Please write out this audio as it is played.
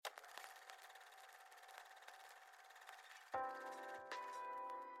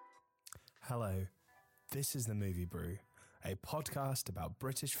Hello, this is The Movie Brew, a podcast about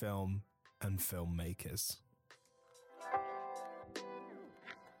British film and filmmakers.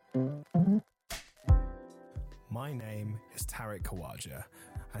 My name is Tariq Khawaja,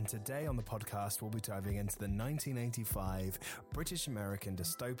 and today on the podcast we'll be diving into the 1985 British-American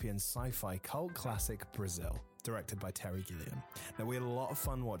dystopian sci-fi cult classic Brazil, directed by Terry Gilliam. Now, we had a lot of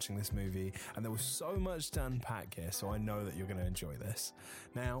fun watching this movie, and there was so much to unpack here, so I know that you're going to enjoy this.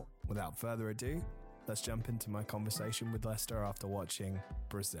 Now, without further ado, let's jump into my conversation with Lester after watching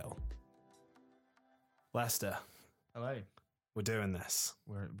Brazil. Lester. Hello. We're doing this.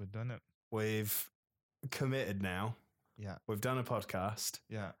 We've done it. We've committed now. Yeah. We've done a podcast.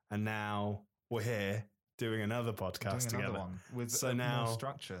 Yeah. And now we're here doing another podcast together. One with now more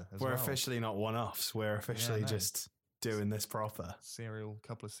structure as we're well. officially not one-offs. We're officially just doing this proper.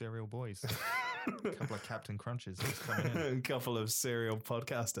 Couple of serial boys. A couple of Captain Crunches just coming in. A couple of serial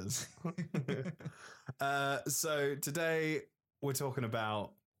podcasters. So today we're talking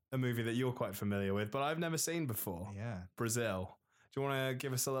about a movie that you're quite familiar with, but I've never seen before. Yeah. Brazil. Do you want to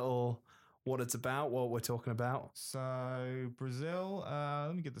give us a little what it's about, what we're talking about? So Brazil,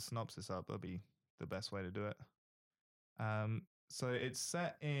 let me get the synopsis up. That'll be the best way to do it. So it's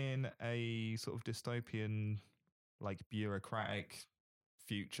set in a sort of dystopian, like bureaucratic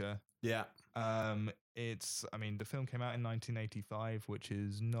future. Yeah. The film came out in 1985, which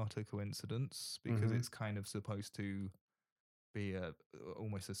is not a coincidence because it's kind of supposed to be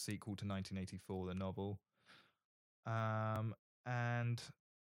almost a sequel to 1984, the novel.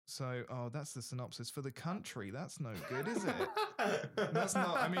 So, that's the synopsis for the country. That's no good, is it? That's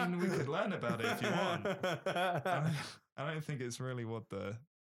not. I mean, we could learn about it if you want. I don't think it's really what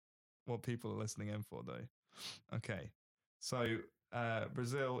people are listening in for, though. Okay, so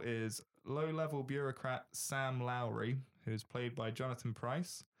Brazil is low-level bureaucrat Sam Lowry, who's played by Jonathan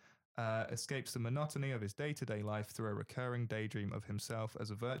Pryce, escapes the monotony of his day-to-day life through a recurring daydream of himself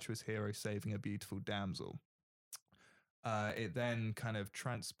as a virtuous hero saving a beautiful damsel. It then kind of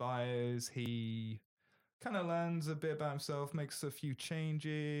transpires. He kind of learns a bit about himself, makes a few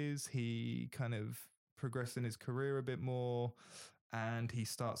changes. He kind of progresses in his career a bit more, and he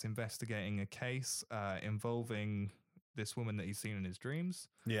starts investigating a case involving this woman that he's seen in his dreams.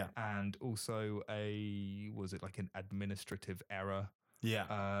 Yeah. And also an administrative error.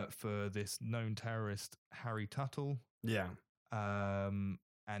 Yeah. For this known terrorist, Harry Tuttle. Yeah.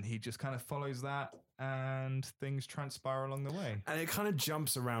 And he just kind of follows that, and things transpire along the way. And it kind of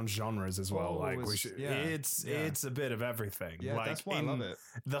jumps around genres as well. It's a bit of everything. Yeah, that's why I love it.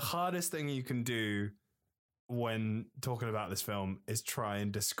 The hardest thing you can do when talking about this film is try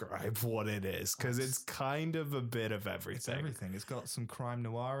and describe what it is, because it's kind of a bit of everything. It's everything. It's got some crime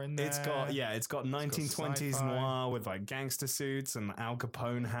noir in there. It's got 1920s noir with like gangster suits and Al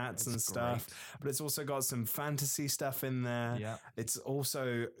Capone hats and stuff. But it's also got some fantasy stuff in there. Yeah. It's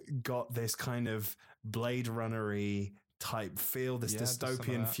also got this kind of Blade Runner-y type feel, this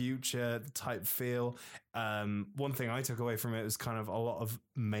dystopian future type feel. One thing I took away from it was kind of a lot of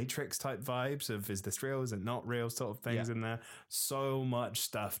Matrix type vibes of, is this real, is it not real sort of things in there. So much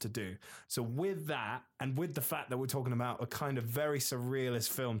stuff to do. So with that, and with the fact that we're talking about a kind of very surrealist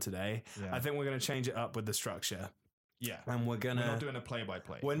film today, I think we're going to change it up with the structure. Yeah. And we're not doing a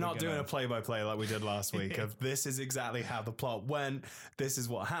play-by-play. We're not doing a play-by-play like we did last week of this is exactly how the plot went, this is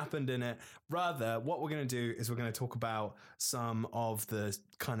what happened in it. Rather, what we're going to do is we're going to talk about some of the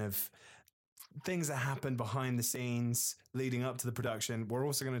kind of things that happened behind the scenes leading up to the production. We're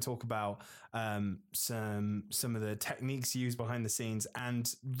also going to talk about some of the techniques used behind the scenes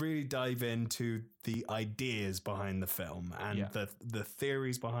and really dive into the ideas behind the film and the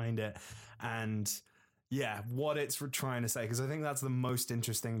theories behind it and what it's trying to say, because I think that's the most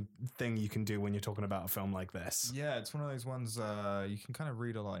interesting thing you can do when you're talking about a film like this. Yeah, it's one of those ones you can kind of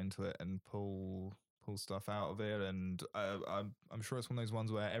read a lot into it and pull stuff out of it, and I'm sure it's one of those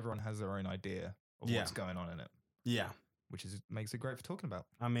ones where everyone has their own idea of what's going on in it. Yeah. Which makes it great for talking about.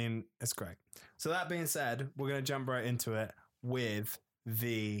 I mean, it's great. So that being said, we're going to jump right into it with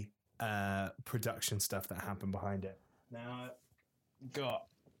the production stuff that happened behind it. Now,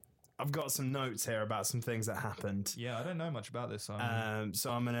 I've got some notes here about some things that happened. Yeah, I don't know much about this. So I'm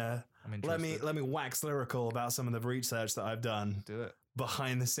gonna let me wax lyrical about some of the research that I've done. Do it.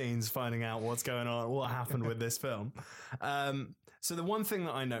 Behind the scenes, finding out what's going on, what happened with this film. So the one thing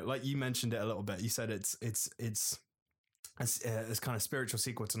that I know, like you mentioned it a little bit, you said it's kind of spiritual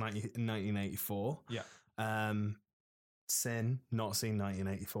sequel to 1984. Yeah. Sin, not seen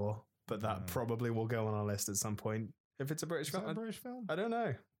 1984, but that probably will go on our list at some point if it's a British film. Is it a British film? I don't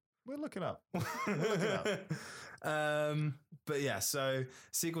know. We'll look it up. But yeah, so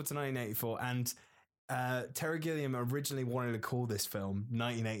sequel to 1984, and Terry Gilliam originally wanted to call this film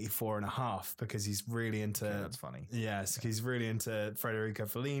 1984 and a half because he's really into. Okay, that's funny. Yes, he's really into Federico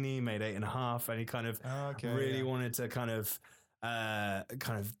Fellini, made 8.5, and he kind of really wanted to kind of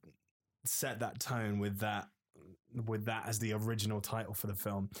set that tone with that as the original title for the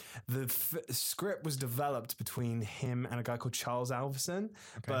film. The script was developed between him and a guy called Charles Alverson,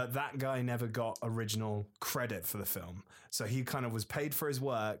 but that guy never got original credit for the film. So he kind of was paid for his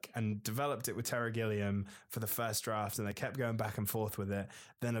work and developed it with Terry Gilliam for the first draft, and they kept going back and forth with it.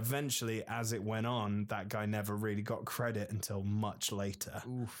 Then eventually, as it went on, that guy never really got credit until much later.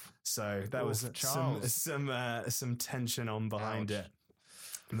 Oof. So that was some tension on behind it.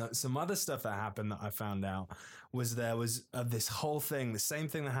 Some other stuff that happened that I found out was there was this whole thing, the same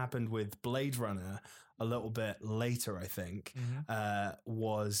thing that happened with Blade Runner a little bit later, I think,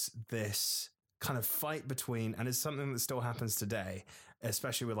 was this kind of fight between, and it's something that still happens today,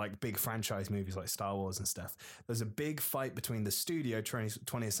 especially with like big franchise movies like Star Wars and stuff. There's a big fight between the studio,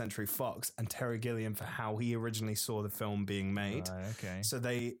 20th Century Fox, and Terry Gilliam for how he originally saw the film being made. So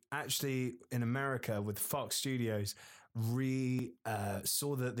they actually, in America with Fox Studios,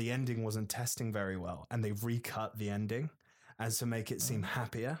 saw that the ending wasn't testing very well, and they recut the ending and to make it seem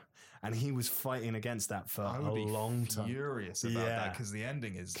happier. And he was fighting against that for a long time. Furious about that because the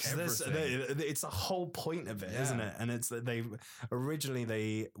ending is everything. It's the whole point of it, isn't it? And it's that they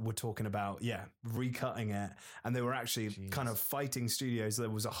originally were talking about recutting it, and they were actually kind of fighting studios. There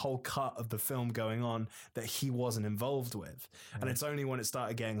was a whole cut of the film going on that he wasn't involved with, and it's only when it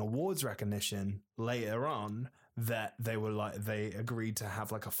started getting awards recognition later on that they agreed to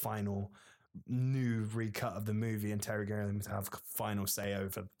have like a final new recut of the movie, and Terry Gilliam to have final say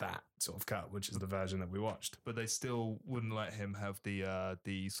over that sort of cut, which is the version that we watched. But they still wouldn't let him have the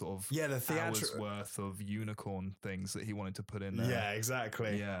sort of the hours worth of unicorn things that he wanted to put in there. Yeah,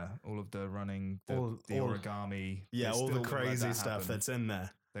 exactly. Yeah, all of the running, the origami. Yeah, all the crazy stuff that's in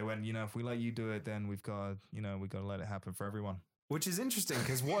there. They went, if we let you do it, then we've got to let it happen for everyone. Which is interesting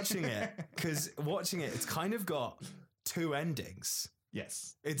because watching it, it's kind of got two endings.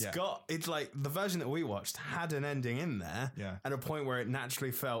 Yes. It's like the version that we watched had an ending in there at a point where it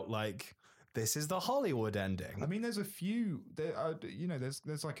naturally felt like this is the Hollywood ending. I mean, there's a few,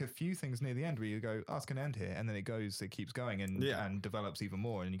 there's like a few things near the end where you go, it's going to end here. And then it keeps going and develops even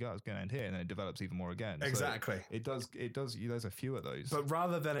more. And you go, it's going to end here. And then it develops even more again. Exactly. So it does, there's a few of those. But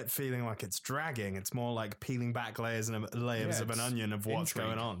rather than it feeling like it's dragging, it's more like peeling back layers of an onion of what's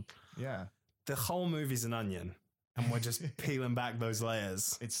going on. Yeah. The whole movie's an onion. And we're just peeling back those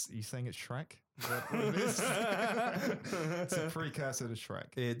layers. You saying it's Shrek? Is that what it is? It's a precursor to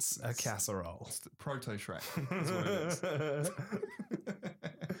Shrek. It's a casserole. It's proto Shrek. That's what it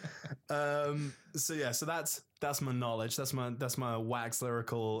is. So that's my knowledge. That's my wax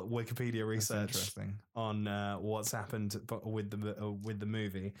lyrical Wikipedia research on what's happened with the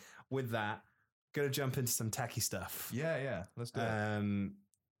movie. With that, gonna jump into some techie stuff. Yeah. Let's do it.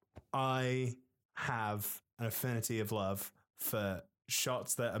 I have an affinity of love for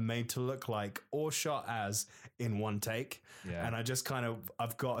shots that are made to look like or shot as in one take. Yeah. And I just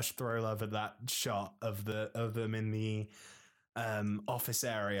I've got to throw love at that shot of them in the office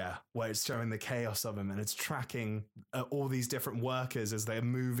area where it's showing the chaos of them, and it's tracking all these different workers as they're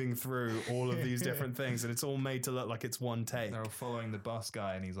moving through all of these different things, and it's all made to look like it's one take. They're all following the bus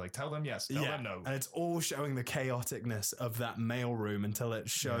guy, and he's like, tell them yes, tell them no. And it's all showing the chaoticness of that mailroom until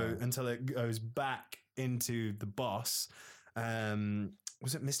it goes back into the boss.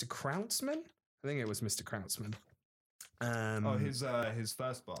 Was it Mr. Krautsman? I think it was Mr. Krautsman. His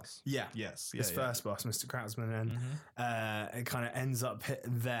first boss. Yeah. Yes. His first boss, Mr. Krautsman. And it kind of ends up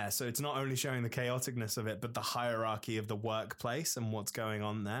there. So it's not only showing the chaoticness of it, but the hierarchy of the workplace and what's going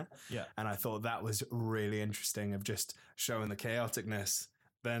on there. Yeah. And I thought that was really interesting, of just showing the chaoticness,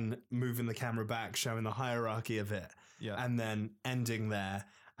 then moving the camera back, showing the hierarchy of it. Yeah. And then ending there,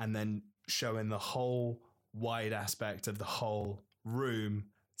 and then showing the whole wide aspect of the whole room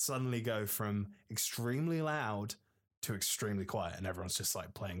suddenly go from extremely loud to extremely quiet, and everyone's just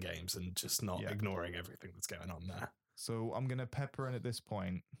like playing games and just not ignoring everything that's going on there. So I'm going to pepper in at this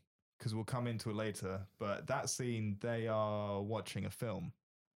point, because we'll come into it later, but that scene, they are watching a film,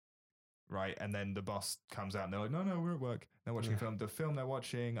 right? And then the boss comes out and they're like, no, we're at work. They're watching a film. The film they're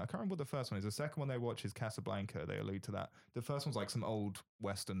watching, I can't remember what the first one is. The second one they watch is Casablanca. They allude to that. The first one's like some old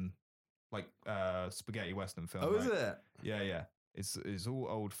Western, like spaghetti Western film. Oh, right? Is it? Yeah. It's all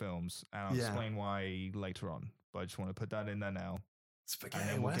old films, and I'll explain why later on. But I just want to put that in there now. Spaghetti and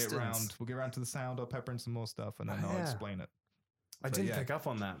then Westerns. We'll get around to the sound. I'll pepper in some more stuff, and then I'll explain it. I didn't pick up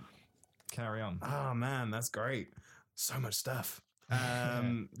on that. carry on. Oh man, that's great. So much stuff.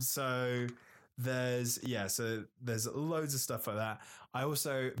 So there's loads of stuff like that. I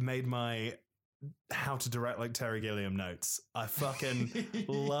also made my how to direct like Terry Gilliam notes. I fucking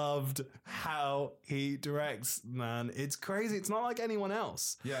loved how he directs, man. It's crazy. It's not like anyone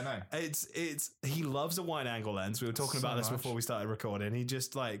else. Yeah, no. It's he loves a wide angle lens. We were talking about this before we started recording. He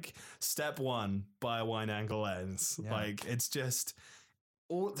just like step one, buy a wide angle lens. Yeah. Like it's just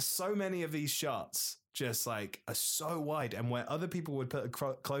so many of these shots just like are so wide, and where other people would put a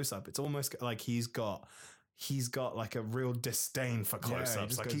close up, it's almost like he's got like a real disdain for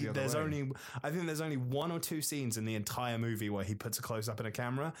close-ups. I think there's only one or two scenes in the entire movie where he puts a close-up in a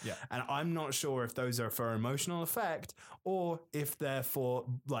camera. Yeah. And I'm not sure if those are for emotional effect or if they're for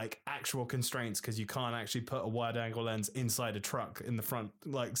like actual constraints, because you can't actually put a wide angle lens inside a truck in the front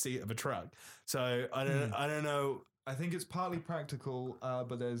like seat of a truck. So I don't know. I think it's partly practical,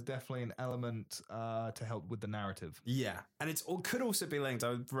 but there's definitely an element to help with the narrative. Yeah, and could also be linked.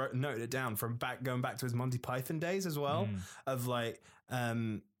 I noted it down from going back to his Monty Python days as well. Of like,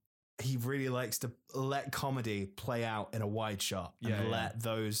 he really likes to let comedy play out in a wide shot and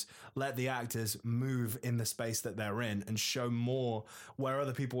let the actors move in the space that they're in and show more where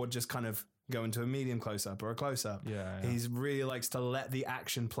other people would just kind of go into a medium close-up or a close-up. He really likes to let the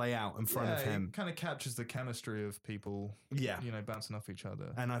action play out in front of him. Kind of captures the chemistry of people, bouncing off each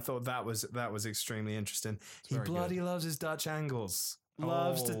other. And I thought that was extremely interesting. He bloody loves his Dutch angles.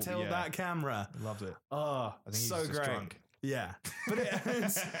 Loves to tilt that camera. Loved it. Oh, I think he's so just great. drunk. Yeah, but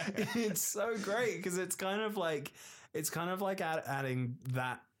it's so great because it's kind of like adding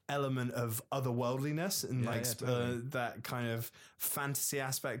that element of otherworldliness and totally. That kind of fantasy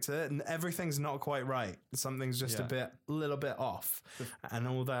aspect to it, and everything's not quite right. Something's just a little bit off, and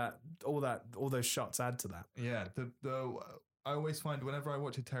all those shots add to that. Yeah, I always find whenever I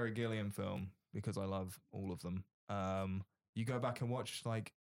watch a Terry Gilliam film, because I love all of them, you go back and watch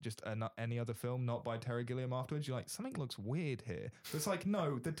like just any other film not by Terry Gilliam afterwards, you're like, something looks weird here. But it's like,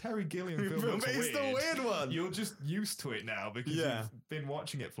 no, the Terry Gilliam film looks weird. It's the weird one. You're just used to it now because you've been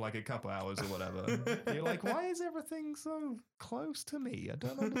watching it for like a couple hours or whatever. You're like, why is everything so close to me? I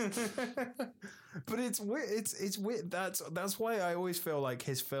don't understand. But it's weird. It's weird. That's why I always feel like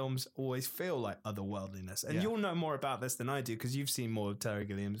his films always feel like otherworldliness. And you'll know more about this than I do because you've seen more of Terry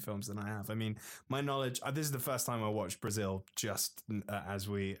Gilliam's films than I have. I mean, my knowledge. This is the first time I watched Brazil just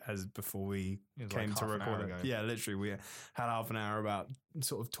before we came to record it. Yeah, literally, we had half an hour about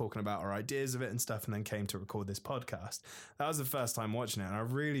sort of talking about our ideas of it and stuff, and then came to record this podcast. That was the first time watching it, and I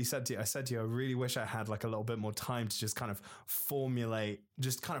really said to you, I really wish I had like a little bit more time to just kind of formulate,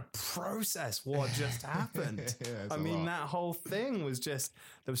 just kind of process what just happened. I mean, that whole thing was just,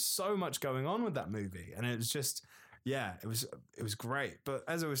 there was so much going on with that movie, and it was just, it was great. But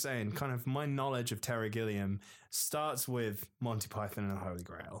as I was saying, kind of my knowledge of Terry Gilliam starts with Monty Python and the Holy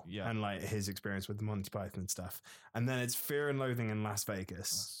Grail, and like his experience with the Monty Python stuff, and then it's Fear and Loathing in Las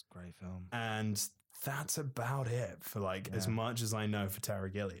Vegas. That's a great film, and that's about it for like as much as I know for Terry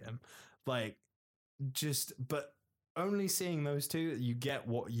Gilliam. Like, but only seeing those two, you get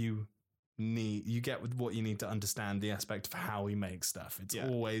what you need. You get what you need to understand the aspect of how he makes stuff. It's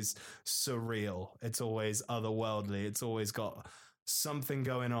always surreal. It's always otherworldly. It's always got something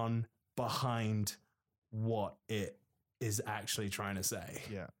going on behind what it is actually trying to say.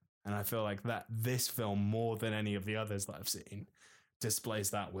 Yeah. And I feel like that this film, more than any of the others that I've seen,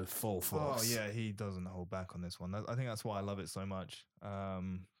 displays that with full force. Oh yeah, he doesn't hold back on this one. I think that's why I love it so much.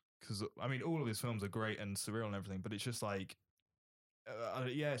 Because I mean, all of his films are great and surreal and everything, but it's just like,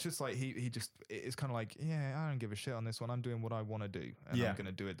 it's just like it's kind of like, I don't give a shit on this one. I'm doing what I want to do, and I'm going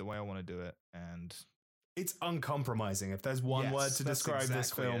to do it the way I want to do it, and it's uncompromising. If there's one word to describe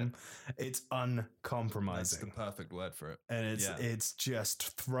this film, it's uncompromising. That's the perfect word for it. And it's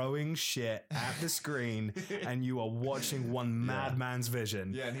just throwing shit at the screen, and you are watching one madman's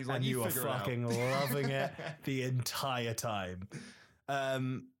vision. Yeah, and he's like, and you are fucking loving it the entire time.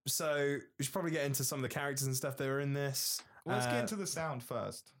 So we should probably get into some of the characters and stuff that are in this. Well, let's get into the sound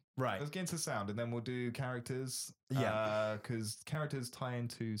first. Right. Let's get into sound, and then we'll do characters. Yeah. Because characters tie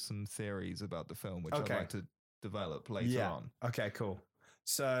into some theories about the film, which I'd like to develop later on. Okay, cool.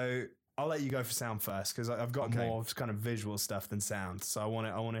 So I'll let you go for sound first, because I've got more kind of visual stuff than sound. So I want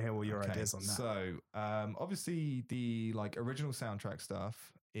to hear all your ideas on that. So obviously the like original soundtrack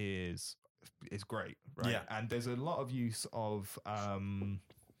stuff is great, right? Yeah. And there's a lot of use of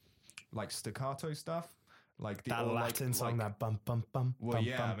like staccato stuff. Like the Latin song, that bum bum bum. Well, bum,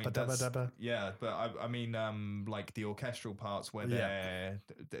 yeah, bum, I mean, but I mean, like the orchestral parts where they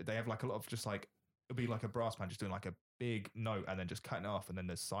have like a lot of just like it'll be like a brass band just doing like a big note and then just cutting it off, and then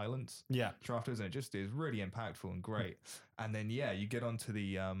there's silence Yeah. afterwards, and it just is really impactful and great. And then you get onto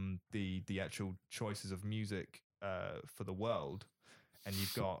the actual choices of music for the world, and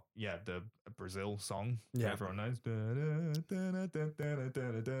you've got the Brazil song that everyone knows.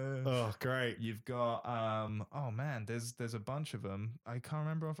 Oh, great. You've got oh man, there's a bunch of them. I can't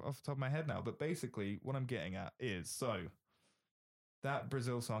remember off the top of my head now, but basically what I'm getting at is, so that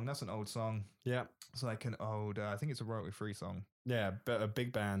Brazil song, that's an old song. Yeah. It's like an old, I think it's a royalty-free song. Yeah, but a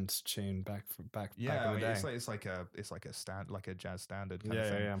big band tune back in the day. It's like a jazz standard kind of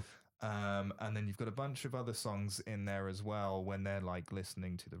thing. And then you've got a bunch of other songs in there as well when they're like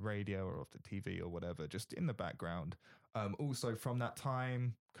listening to the radio or off the TV or whatever, just in the background. Also from that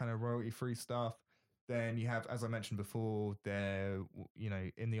time, kind of royalty-free stuff. Then you have, as I mentioned before, they're,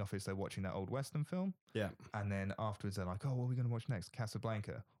 in the office, they're watching that old Western film. Yeah. And then afterwards, they're like, oh, what are we going to watch next?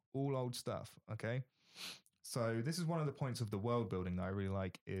 Casablanca. All old stuff. Okay. So this is one of the points of the world building that I really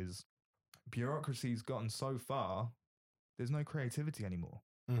like, is bureaucracy's gotten so far, there's no creativity anymore.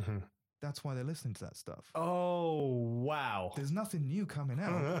 Mm-hmm. That's why they're listening to that stuff. Oh, wow. There's nothing new coming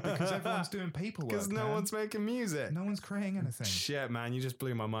out because everyone's doing paperwork. Because no one's making music. No one's creating anything. Shit, man, you just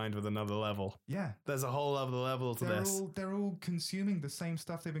blew my mind with another level. Yeah. There's a whole other level to this. They're all consuming the same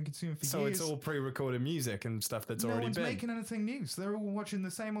stuff they've been consuming for years. So it's all pre-recorded music and stuff that's already been. No one's making anything new. So they're all watching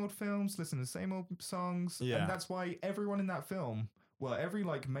the same old films, listening to the same old songs. Yeah. And that's why everyone in that film, well, every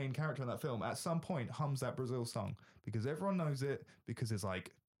like main character in that film at some point hums that Brazil song, because everyone knows it, because it's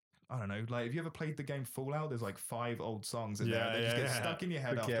like, I don't know, like, have you ever played the game Fallout? There's like 5 old songs in there. They just get stuck in your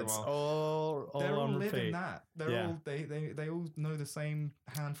head after a while. They're all living that. They're all they all know the same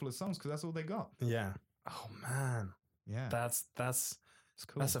handful of songs because that's all they got. Yeah. Oh man. Yeah. That's it's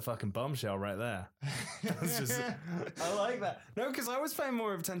cool. That's a fucking bombshell right there. That's just, I like that. No, because I was paying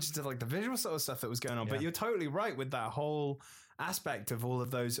more attention to like the visual sort of stuff that was going on. But you're totally right with that whole aspect of all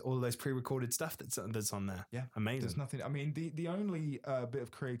those pre-recorded stuff that's on there. Yeah, amazing. There's nothing. I mean, the only bit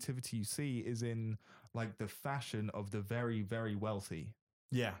of creativity you see is in like the fashion of the very, very wealthy.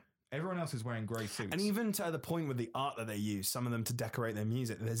 Yeah. Everyone else is wearing grey suits. And even to the point with the art that they use, some of them to decorate their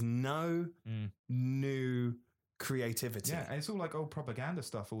music, there's no new creativity. Yeah, and it's all like old propaganda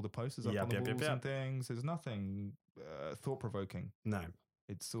stuff, all the posters up on the walls and things. There's nothing thought-provoking. No.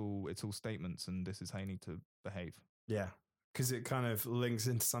 It's all statements, and this is how you need to behave. Yeah, because it kind of links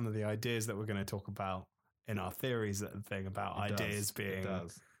into some of the ideas that we're going to talk about in our theories thing about ideas being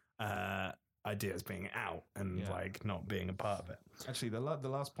out and like not being a part of it. Actually, the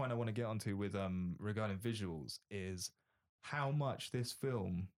last point I want to get onto with regarding visuals is how much this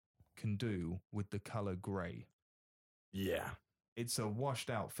film can do with the color grey. Yeah. It's a washed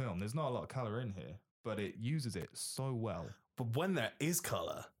out film. There's not a lot of color in here, but it uses it so well. But when there is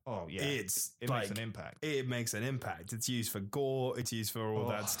color, it makes an impact. It makes an impact. It's used for gore. It's used for all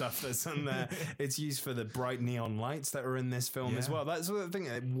that stuff that's in there. It's used for the bright neon lights that are in this film as well. That's the thing.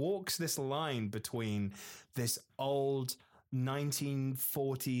 It walks this line between this old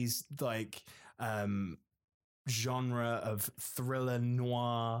 1940s like genre of thriller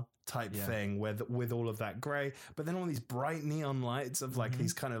noir type thing with all of that grey, but then all these bright neon lights of like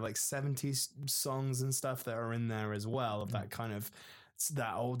these kind of like 70s songs and stuff that are in there as well, of that kind of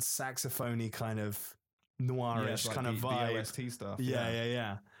that old saxophony kind of noirish kind of vibe, the OST stuff.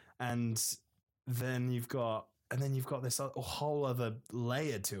 Yeah. And then you've got this whole other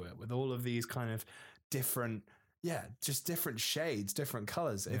layer to it with all of these kind of different just different shades, different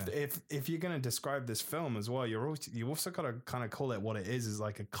colors. If you're going to describe this film as well, you also got to kind of call it what it is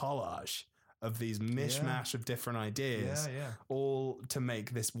like a collage of these mishmash of different ideas, all to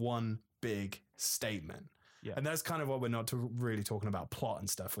make this one big statement. Yeah. And that's kind of what we're not really talking about plot and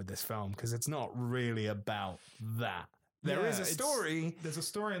stuff with this film, because it's not really about that. There is a story. There's a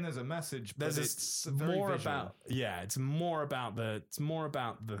story and there's a message, but it's more about it's more about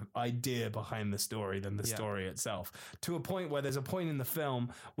the idea behind the story than the story itself. To a point where there's a point in the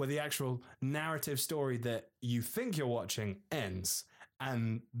film where the actual narrative story that you think you're watching ends,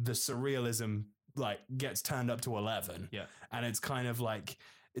 and the surrealism like gets turned up to 11. Yeah, and it's kind of like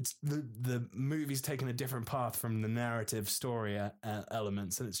it's the movie's taken a different path from the narrative story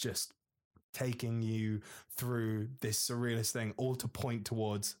elements, and it's just taking you through this surrealist thing, all to point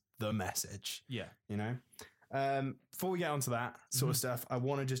towards the message. Yeah. You know? Before we get onto that sort of stuff, I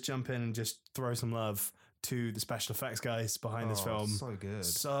want to just jump in and just throw some love to the special effects guys behind this film. So good.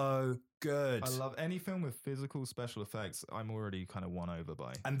 So good. I love any film with physical special effects. I'm already kind of won over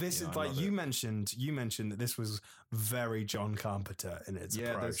by. And this is like you mentioned that this was very John Carpenter in its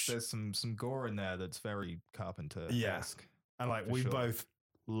approach. There's some gore in there that's very Carpenter-esque. Yeah. And like we both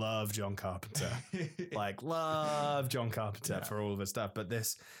love John Carpenter. Like, love John Carpenter for all of his stuff. But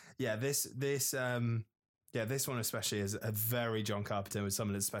this one especially is a very John Carpenter with some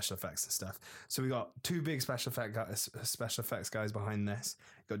of his special effects and stuff. So we got two big special effects guys behind this.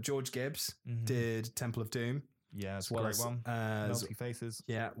 Got George Gibbs, did Temple of Doom. Yeah, it's a great one. Melty Faces.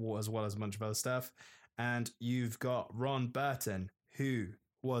 Yeah, as well as a bunch of other stuff. And you've got Ron Burton, who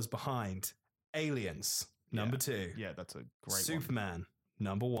was behind Aliens, number 2. Yeah, that's a great Superman,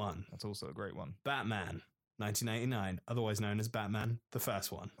 number 1. That's also a great one. Batman, 1989, otherwise known as Batman, the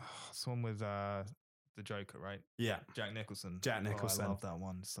first one. It's one with the Joker, right? Yeah. Jack Nicholson. I love that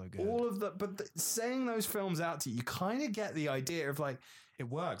one. It's so good. All of that, but saying those films out to you kind of get the idea of like, it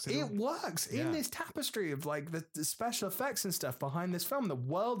works. It works in this tapestry of like the special effects and stuff behind this film, the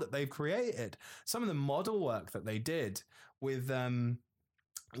world that they've created, some of the model work that they did with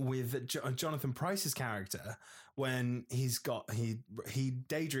Jonathan Pryce's character when he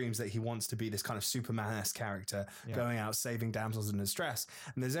daydreams that he wants to be this kind of Superman-esque character going out saving damsels in distress.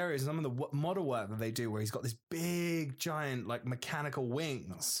 And there's areas, some of the model work that they do where he's got this big giant like mechanical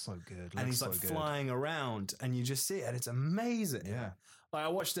wings. So good. And he's like flying around and you just see it and it's amazing. Yeah. Like I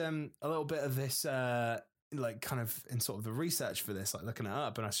watched a little bit of this like kind of in sort of the research for this, like looking it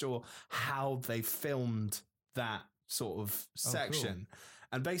up, and I saw how they filmed that sort of section. Cool.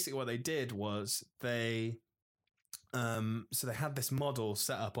 And basically what they did was they had this model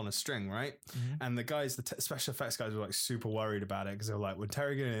set up on a string, right? And the guys, special effects guys were like super worried about it because they were like, when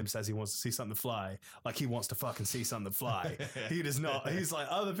Terry Gilliam says he wants to see something fly, like he wants to fucking see something fly. He does not. He's like,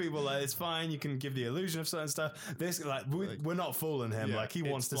 other people like, it's fine, you can give the illusion of certain stuff. This like we're not fooling him. Like he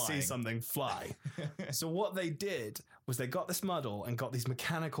wants to see something fly. So what they did was they got this model and got these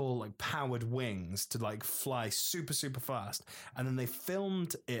mechanical like powered wings to like fly super super fast, and then they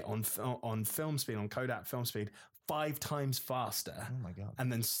filmed it on film speed, on Kodak film speed, 5 times faster. Oh my God.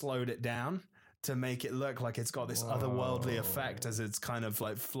 And then slowed it down to make it look like it's got this otherworldly effect as it's kind of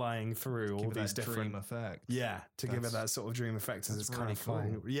like flying through all these different effects. Yeah, to give it that sort of dream effect as it's really kind of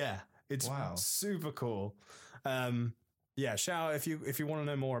flying. Cool. Yeah, it's super cool. Yeah, shout out if you want to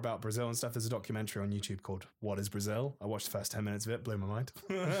know more about Brazil and stuff. There's a documentary on YouTube called "What Is Brazil?" I watched the first 10 minutes of it, blew my mind.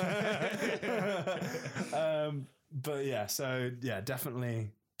 But yeah, so yeah,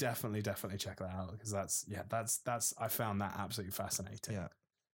 definitely check that out because that's I found that absolutely fascinating. Yeah.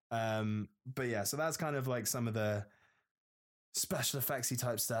 But yeah, so that's kind of like some of the special effectsy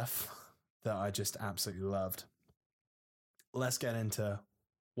type stuff that I just absolutely loved. Let's get into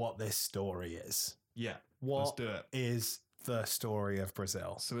what this story is. Yeah. What let's do it. Is the story of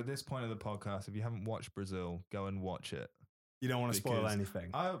Brazil? So at this point of the podcast, if you haven't watched Brazil, go and watch it. You don't want to spoil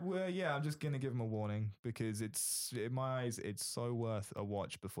anything. I'm just going to give them a warning because it's, in my eyes, it's so worth a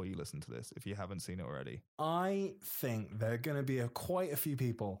watch before you listen to this if you haven't seen it already. I think there are going to be quite a few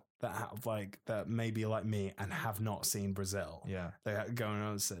people that have that maybe like me and have not seen Brazil. Yeah. They're going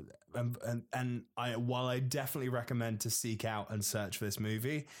on and while I definitely recommend to seek out and search for this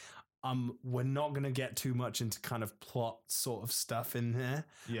movie, we're not going to get too much into kind of plot sort of stuff in here.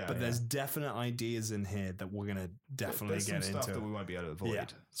 Yeah. But there's definite ideas in here that we're going to definitely get into. Stuff that we won't be able to avoid. Yeah.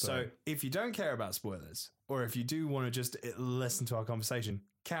 So if you don't care about spoilers, or if you do want to just listen to our conversation,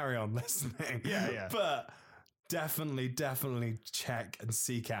 carry on listening. Yeah. But definitely check and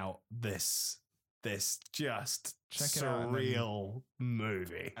seek out this just surreal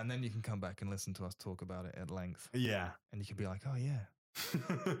movie. And then you can come back and listen to us talk about it at length. Yeah. And you can be like, oh yeah.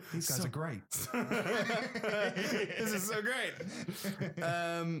 These guys are great. This is so great.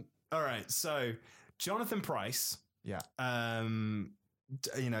 All right, so Jonathan Pryce. Yeah.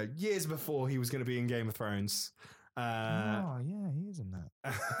 Years before he was going to be in Game of Thrones. Oh yeah, he is in that.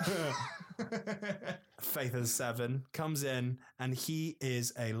 Faith of the Seven comes in, and he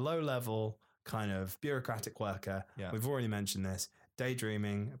is a low-level kind of bureaucratic worker. Yeah. We've already mentioned this.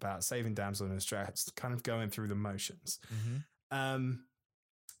 Daydreaming about saving damsel in distress, kind of going through the motions.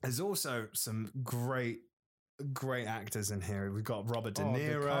 There's also some great actors in here. We've got Robert De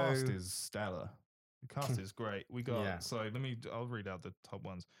Niro. The cast is stellar. The cast is great. We got I'll read out the top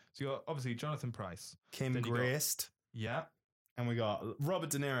ones. So you got obviously Jonathan Pryce, Kim Grist. And we got Robert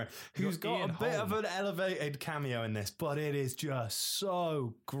De Niro, who's got a bit of an elevated cameo in this, but it is just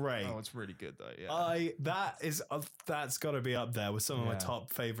so great. Oh, it's really good though. Yeah, that's got to be up there with some of my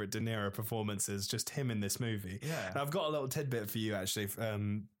top favorite De Niro performances. Just him in this movie. Yeah, and I've got a little tidbit for you actually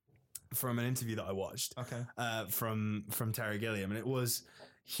from an interview that I watched. Okay, from Terry Gilliam, and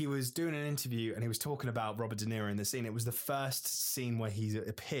he was doing an interview and he was talking about Robert De Niro in the scene. It was the first scene where he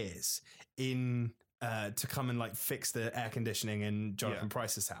appears in to come and like fix the air conditioning in Jonathan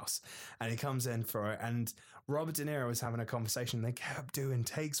Pryce's house. And he comes in for it, and Robert De Niro was having a conversation. They kept doing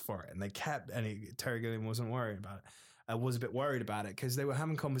takes for it, and Terry Gilliam wasn't worried about it. Was a bit worried about it because they were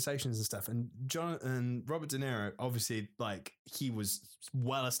having conversations and stuff. And Robert De Niro, obviously, like, he was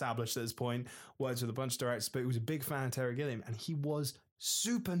well established at this point, worked with a bunch of directors, but he was a big fan of Terry Gilliam, and he was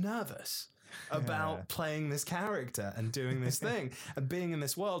super nervous about playing this character and doing this thing and being in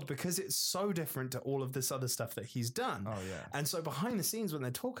this world because it's so different to all of this other stuff that he's done. Oh, yeah. And so behind the scenes, when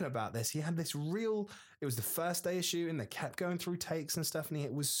they're talking about this, he had this it was the first day of shooting. They kept going through takes and stuff, and he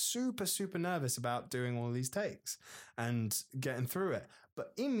was super, super nervous about doing all of these takes and getting through it.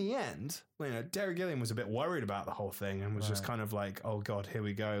 But in the end, Terry Gilliam was a bit worried about the whole thing and was just kind of like, oh God, here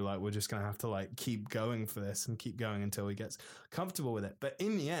we go. Like, we're just going to have to like keep going for this and keep going until he gets comfortable with it. But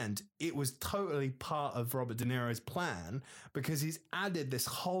in the end, it was totally part of Robert De Niro's plan because he's added this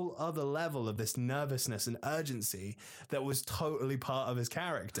whole other level of this nervousness and urgency that was totally part of his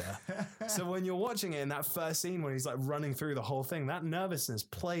character. So when you're watching it in that first scene when he's like running through the whole thing, that nervousness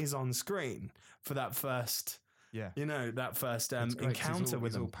plays on screen for that first... that first encounter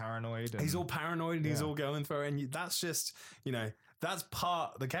with him. He's all paranoid. He's all paranoid and he's all going through it. And that's just, that's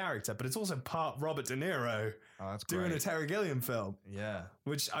part the character, but it's also part Robert De Niro doing a Terry Gilliam film. Yeah.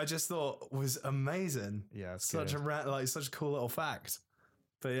 Which I just thought was amazing. Yeah. Such a cool little fact.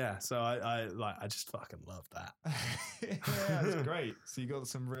 But yeah, so I just fucking love that. Yeah, that's great. So you got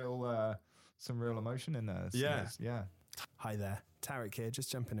some real emotion in there. Yeah. Yeah. Hi there. Tarek here,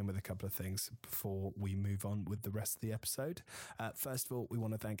 just jumping in with a couple of things before we move on with the rest of the episode. First of all, we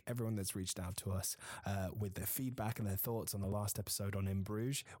want to thank everyone that's reached out to us with their feedback and their thoughts on the last episode on In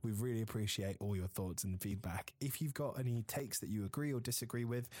Bruges. We really appreciate all your thoughts and feedback. If you've got any takes that you agree or disagree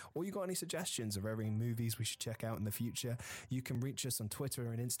with, or you've got any suggestions of any movies we should check out in the future, you can reach us on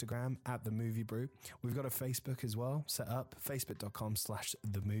Twitter and Instagram at The Movie Brew. We've got a Facebook as well set up,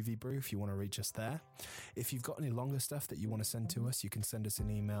 facebook.com/The Movie Brew if you want to reach us there. If you've got any longer stuff that you want to send to us, you can send us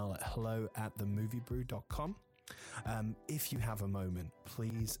an email at hello@themoviebrew.com. If you have a moment,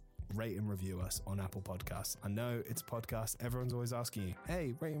 please rate and review us on Apple Podcasts. I know it's a podcast. Everyone's always asking you,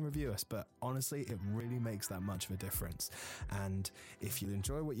 hey, rate and review us. But honestly, it really makes that much of a difference. And if you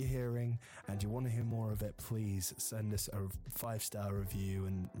enjoy what you're hearing and you want to hear more of it, please send us a 5-star review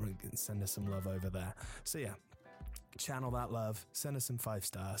and send us some love over there. So yeah, channel that love. Send us some 5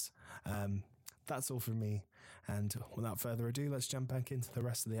 stars. That's all from me. And without further ado, let's jump back into the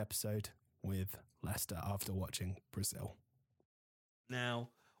rest of the episode with Lester after watching Brazil. Now,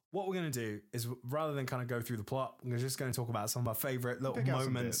 what we're going to do is, rather than kind of go through the plot, we're just going to talk about some of our favorite little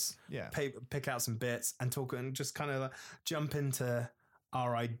moments, pick out some bits and talk and just kind of jump into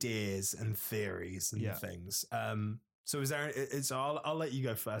our ideas and theories and things. So is there, I'll let you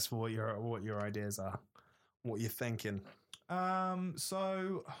go first for what your ideas are, what you're thinking.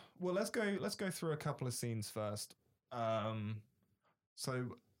 So let's go through a couple of scenes first.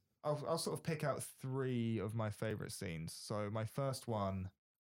 So I'll sort of pick out 3 of my favorite scenes. So my first one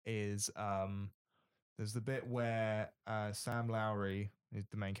is there's the bit where Sam Lowry is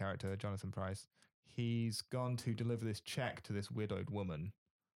the main character, Jonathan Pryce. He's gone to deliver this check to this widowed woman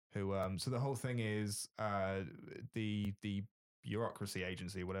who so the whole thing is the bureaucracy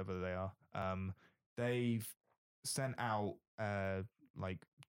agency, whatever they are, they've sent out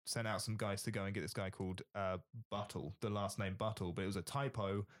some guys to go and get this guy called Buttle, the last name Buttle, but it was a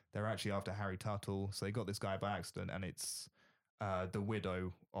typo. They're actually after Harry Tuttle, so they got this guy by accident, and it's the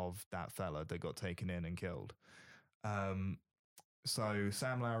widow of that fella that got taken in and killed. So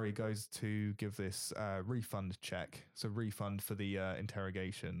Sam Lowry goes to give this refund check, so refund for the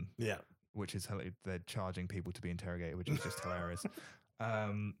interrogation, which is they're charging people to be interrogated, which is just hilarious.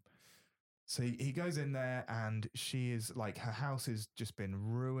 So he goes in there, and she is like, her house has just been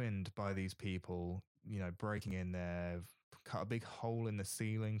ruined by these people, breaking in there, cut a big hole in the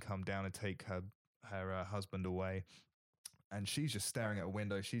ceiling, come down and take her husband away. And she's just staring at a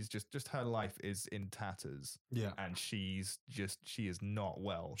window. She's just her life is in tatters. Yeah. And she is not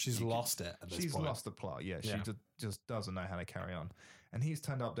well. She's lost it at this point. She's lost the plot. Yeah. She just doesn't know how to carry on. And he's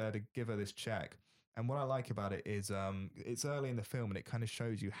turned up there to give her this check. And what I like about it is it's early in the film, and it kind of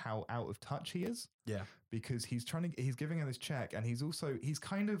shows you how out of touch he is. Yeah. Because he's giving her this check, and he's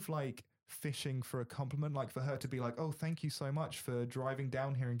kind of like fishing for a compliment, like for her to be like, oh, thank you so much for driving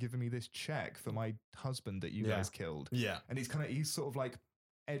down here and giving me this check for my husband that you guys killed. Yeah. And he's sort of like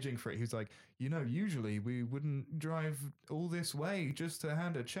edging for it. He's like, usually we wouldn't drive all this way just to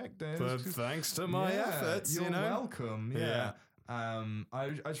hand a check there. But thanks to my efforts, you're welcome. Yeah.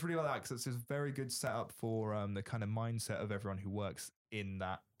 I just really like that because it's a very good setup for the kind of mindset of everyone who works in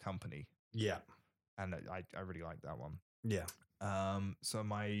that company. Yeah. and I really like that one. Yeah. So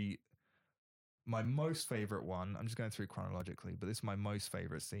my most favorite one, I'm just going through chronologically, but this is my most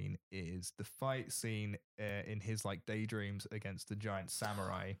favorite scene, is the fight scene in his like daydreams against the giant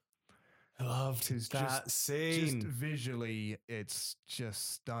samurai. I loved that scene. Just visually, it's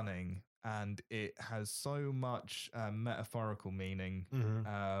just stunning, and it has so much metaphorical meaning.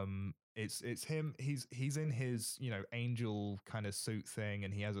 It's him. He's in his angel kind of suit thing,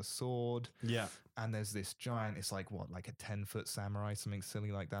 and he has a sword. Yeah. And there's this giant. It's like like a 10-foot samurai, something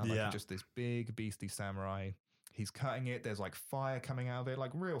silly like that. Like just this big beastie samurai. He's cutting it. There's like fire coming out of it,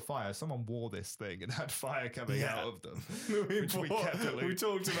 like real fire. Someone wore this thing and had fire coming out of them. We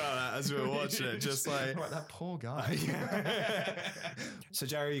talked about that as we were watching it. Just like that poor guy. So,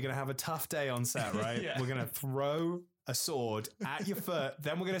 Jerry, you're going to have a tough day on set, right? We're going to throw a sword at your foot.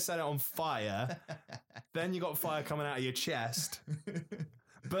 Then we're going to set it on fire. Then you got fire coming out of your chest.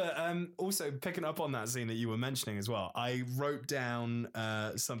 But also picking up on that scene that you were mentioning as well, I wrote down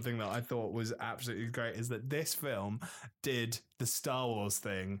something that I thought was absolutely great, is that this film did the Star Wars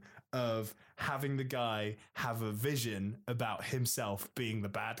thing of having the guy have a vision about himself being the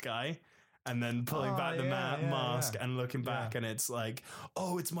bad guy. And then pulling back the mask and looking back, and it's like,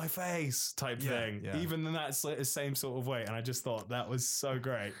 oh, it's my face type thing. Yeah. Even in that same sort of way. And I just thought that was so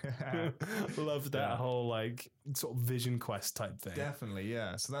great. Loved that whole like sort of vision quest type thing. Definitely,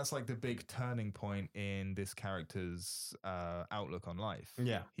 yeah. So that's like the big turning point in this character's outlook on life.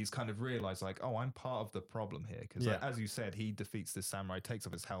 Yeah. He's kind of realized like, oh, I'm part of the problem here. Because as you said, he defeats this samurai, takes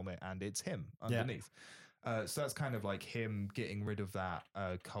off his helmet, and it's him underneath. So that's kind of like him getting rid of that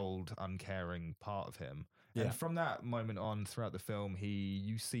cold, uncaring part of him. Yeah. And from that moment on throughout the film,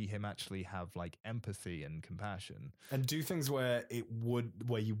 you see him actually have like empathy and compassion. And do things where you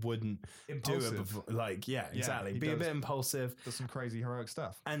wouldn't impulsive. Do it before. Like, exactly. Be a bit impulsive. Does some crazy heroic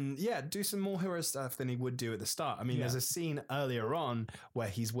stuff. And do some more heroic stuff than he would do at the start. I mean, there's a scene earlier on where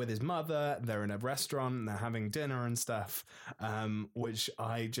he's with his mother, they're in a restaurant, and they're having dinner and stuff, which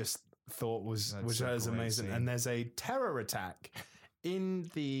I just thought was amazing. Scene. And there's a terror attack in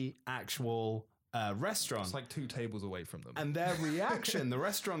the actual restaurant. It's like 2 tables away from them. And their reaction, the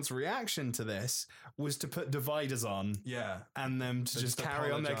restaurant's reaction to this was to put dividers on. Yeah. And them to just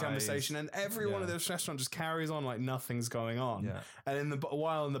carry on their conversation. And every one of this restaurant just carries on like nothing's going on. Yeah. And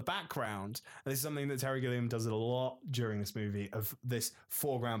while in the background, and this is something that Terry Gilliam does a lot during this movie, of this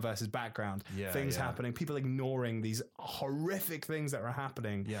foreground versus background. Things happening, people ignoring these horrific things that are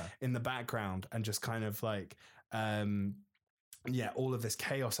happening in the background, and just kind of like all of this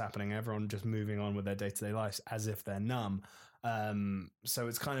chaos happening, everyone just moving on with their day-to-day lives as if they're numb. So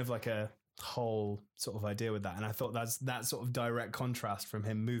it's kind of like a whole sort of idea with that. And I thought that's that sort of direct contrast from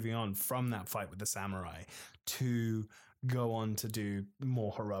him moving on from that fight with the samurai to go on to do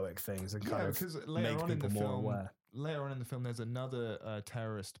more heroic things and kind of make people more aware. Later on in the film, there's another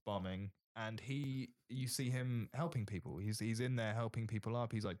terrorist bombing, and you see him helping people. He's in there helping people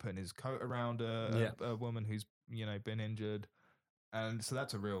up. He's like putting his coat around a woman who's been injured. And so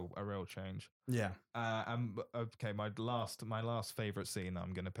that's a real change. Yeah. Okay, my last favorite scene that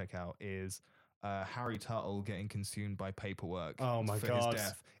I'm going to pick out is Harry Tuttle getting consumed by paperwork. Oh my God. His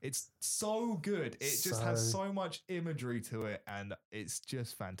death. It's so good. It just has so much imagery to it, and it's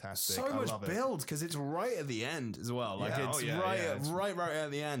just fantastic. So much build, because it's right at the end as well. Like it's right at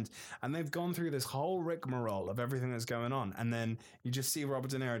the end. And they've gone through this whole rigmarole of everything that's going on. And then you just see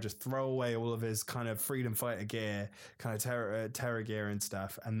Robert De Niro just throw away all of his kind of freedom fighter gear, kind of terror gear and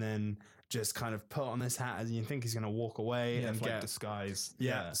stuff. And then just kind of put on this hat as you think he's going to walk away and get disguise.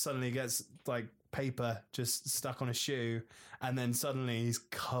 Yeah. Suddenly gets like paper just stuck on a shoe, and then suddenly he's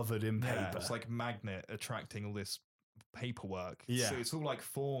covered in paper. It's like magnet attracting all this paperwork. Yeah. So it's all like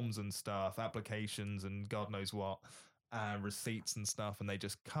forms and stuff, applications and God knows what, receipts and stuff. And they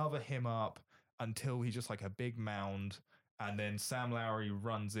just cover him up until he's just like a big mound. And then Sam Lowry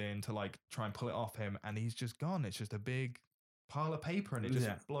runs in to like try and pull it off him, and he's just gone. It's just a big pile of paper, and it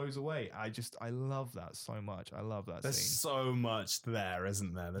just blows away. I love that so much. I love that There's scene. so much there,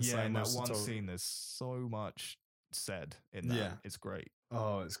 isn't there? There's so in much that one scene, there's so much said in that. Yeah. It's great.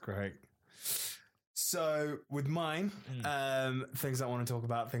 Oh, it's great. So with mine, things I want to talk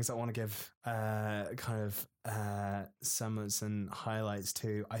about, things I want to give kind of some highlights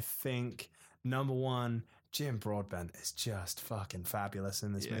to, I think number one, Jim Broadbent is just fucking fabulous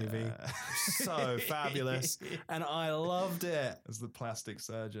in this movie. So fabulous. And I loved it. As the plastic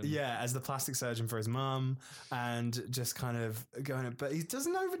surgeon. Yeah, as the plastic surgeon for his mum, and just kind of going, but he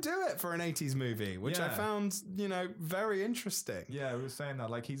doesn't overdo it for an 80s movie, which I found, very interesting. Yeah, we were saying that.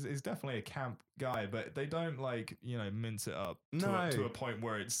 Like, he's definitely a camp guy, but they don't like, mince it up to a point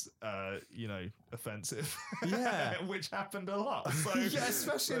where it's offensive. Yeah. Which happened a lot. So, yeah,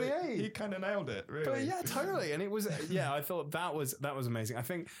 especially in the 80s. He kind of nailed it, really. But yeah, totally. And it was, I thought that was amazing. I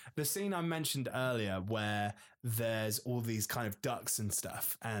think the scene I mentioned earlier where there's all these kind of ducks and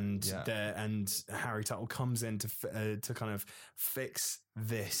stuff, and and Harry Tuttle comes in to kind of fix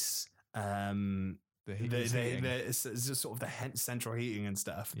this the sort of the central heating and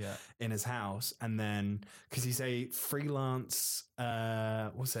stuff in his house, and then because he's a freelance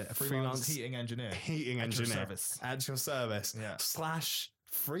what's it, a freelance heating engineer at your service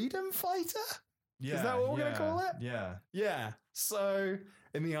 / freedom fighter, is that what we're gonna call it? So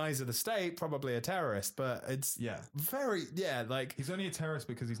in the eyes of the state, probably a terrorist, but it's very like he's only a terrorist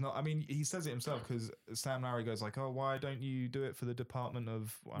because he's not. I mean, he says it himself because Sam Lowry goes like, "Oh, why don't you do it for the Department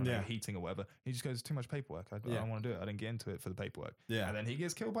of heating or whatever?" He just goes, "Too much paperwork. I don't want to do it. I didn't get into it for the paperwork." And then he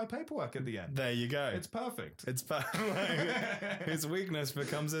gets killed by paperwork at the end. There you go. It's perfect. It's his weakness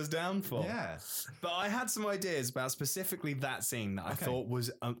becomes his downfall. Yeah. But I had some ideas about specifically that scene that I thought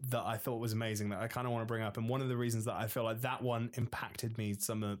was amazing, that I kind of want to bring up, and one of the reasons that I feel like that one impacted me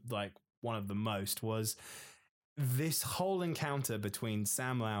one of the most was this whole encounter between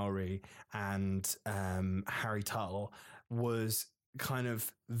Sam Lowry and Harry Tuttle was kind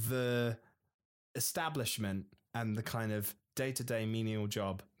of the establishment and the kind of day-to-day menial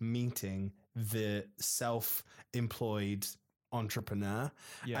job meeting the self-employed entrepreneur.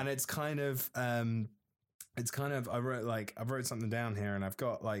 And it's kind of I wrote something down here, and I've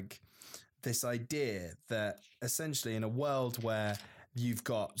got like this idea that essentially in a world where you've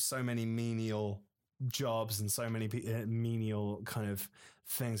got so many menial jobs and so many menial kind of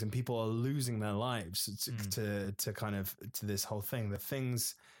things, and people are losing their lives to this whole thing. The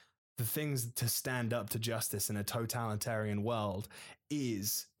things to stand up to justice in a totalitarian world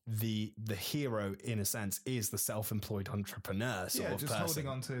is the hero, in a sense, is the self-employed entrepreneur sort of just person. holding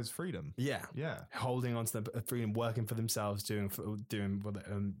on to his freedom. Holding on to the freedom, working for themselves, doing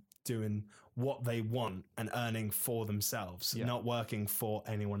what they want and earning for themselves, not working for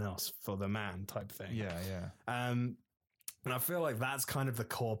anyone else, for the man type thing. And I feel like that's kind of the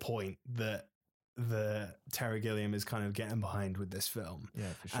core point that the Terry Gilliam is kind of getting behind with this film.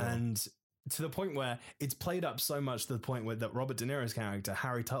 For sure. And to the point where it's played up so much to the point where that Robert De Niro's character,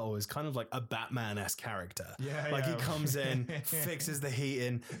 Harry Tuttle, is kind of like a Batman-esque character. He comes in, fixes the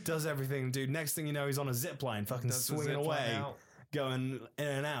heating, does everything, dude. Next thing you know, he's on a zip line, fucking swinging away. Going in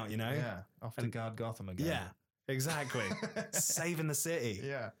and out, off to guard Gotham again. Yeah, exactly. Saving the city.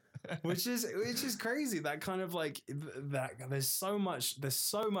 which is crazy. That kind of like that. There's so much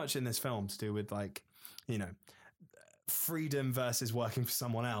in this film to do with like, freedom versus working for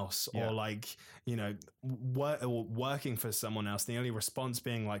someone else, or like, working for someone else. The only response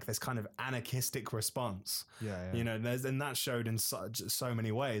being like this kind of anarchistic response. And that showed in so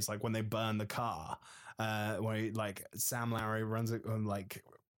many ways. Like when they burn the car. Where like Sam Lowry runs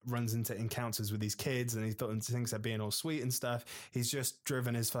into encounters with these kids, and he thinks they're being all sweet and stuff. He's just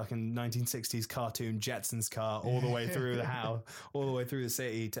driven his fucking 1960s cartoon Jetsons car all the way through the house, all the way through the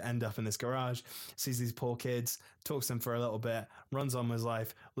city to end up in this garage. Sees these poor kids, talks to them for a little bit, runs on with his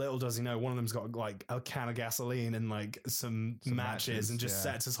life. Little does he know, one of them's got like a can of gasoline and like some matches and just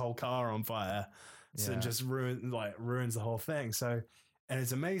sets his whole car on fire. So just ruins the whole thing. So. And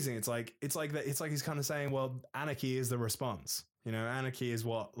it's amazing. It's like he's kind of saying, well, anarchy is the response. Anarchy is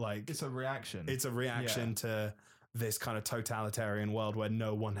what, like, it's a reaction. It's a reaction to this kind of totalitarian world where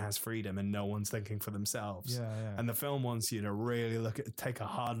no one has freedom and no one's thinking for themselves. And the film wants you to really take a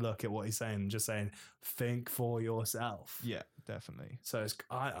hard look at what he's saying, and just saying, think for yourself. Yeah, definitely. So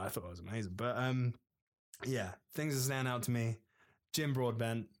I thought it was amazing. But things that stand out to me: Jim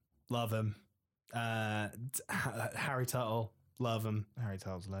Broadbent, love him. Harry Tuttle. Love him. Harry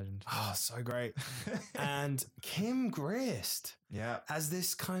Tuttle's a legend. Oh, so great. And Kim Grist. As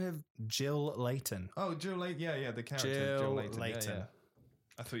this kind of Jill Layton. Oh, Jill Layton. Yeah, the character. Jill Layton. Yeah.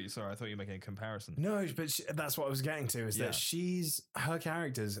 I thought you were making a comparison. No, but that's what I was getting to, is that her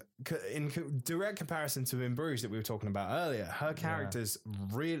characters, in direct comparison to In Bruges that we were talking about earlier, her characters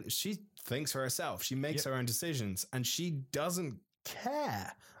really, she thinks for herself. She makes her own decisions, and she doesn't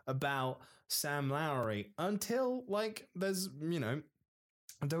care about Sam Lowry until like there's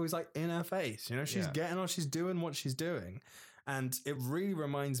until he's like in her face, she's getting on, she's doing what she's doing. And it really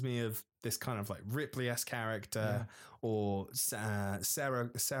reminds me of this kind of like Ripley-esque character, or Sarah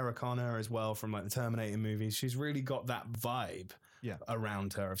Connor as well from like the Terminator movies. She's really got that vibe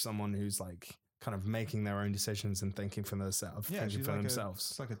around her of someone who's like kind of making their own decisions and thinking for themselves. Yeah, thinking she's for like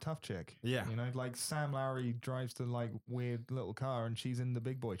themselves. It's like a tough chick. Yeah. You know, like Sam Lowry drives the like weird little car and she's in the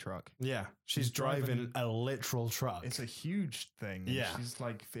big boy truck. Yeah. She's driving a literal truck. It's a huge thing. And Yeah. she's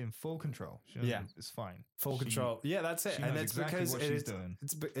like in full control. It's fine. Full control. Yeah, that's it. She And knows it's exactly because what she's doing.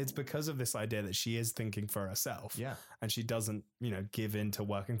 it's because of this idea that she is thinking for herself. Yeah. And she doesn't, give in to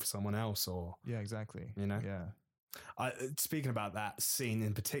working for someone else or. Yeah, exactly. Yeah. Speaking about that scene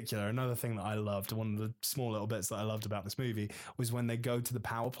in particular, another thing that I loved, one of the small little bits that I loved about this movie was when they go to the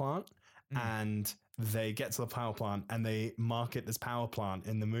power plant and they get to the power plant and they market this power plant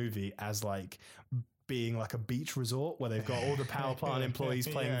in the movie as like being like a beach resort where they've got all the power plant employees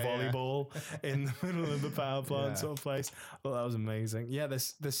playing volleyball in the middle of the power plant sort of place. Well, that was amazing. Yeah,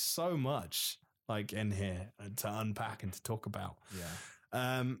 there's so much like in here to unpack and to talk about.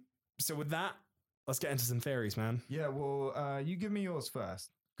 Yeah. So with that, let's get into some theories, man. Yeah, well, you give me yours first.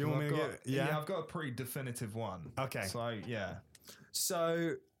 You want me to get? Yeah, I've got a pretty definitive one. Okay.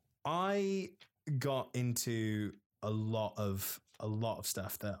 So I got into a lot of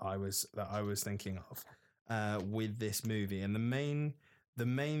stuff that I was thinking of with this movie, and the main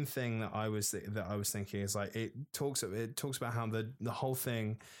thing that I was thinking is like it talks about how the whole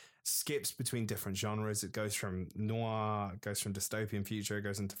thing skips between different genres. It goes from noir, it goes from dystopian future, it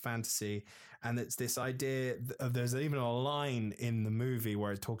goes into fantasy, and it's this idea of there's even a line in the movie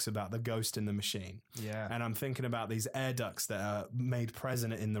where it talks about the ghost in the machine. Yeah. And I'm thinking about these air ducts that are made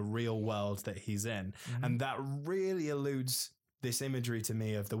present in the real world that he's in. And that really alludes this imagery to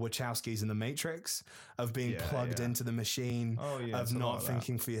me of the Wachowskis in the Matrix, of being plugged into the machine, of not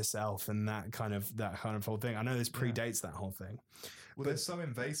thinking for yourself, and that kind of whole thing. I know this predates that whole thing. Well, they're so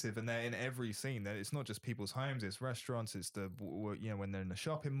invasive, and they're in every scene. That it's not just people's homes; it's restaurants. It's when they're in the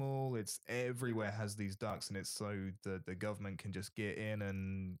shopping mall. It's everywhere has these ducts, and it's so the government can just get in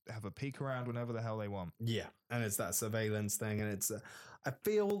and have a peek around whenever the hell they want. Yeah, and it's that surveillance thing, and it's. I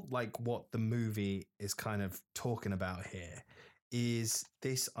feel like what the movie is kind of talking about here is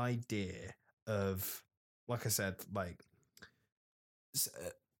this idea of, like I said, like.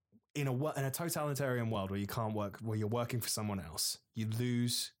 In a totalitarian world where you can't work, where you're working for someone else, you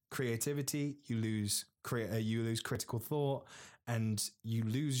lose creativity, you lose critical thought, and you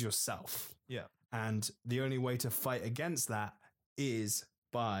lose yourself. Yeah. And the only way to fight against that is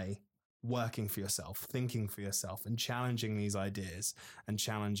by working for yourself, thinking for yourself, and challenging these ideas and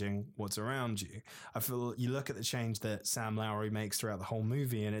challenging what's around you. I feel you look at the change that Sam Lowry makes throughout the whole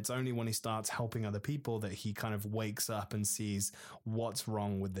movie, and it's only when he starts helping other people that he kind of wakes up and sees what's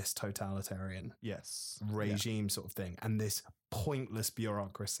wrong with this totalitarian regime sort of thing, and this pointless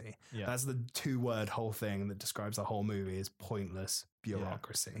bureaucracy. Yeah. That's the 2-word whole thing that describes the whole movie, is pointless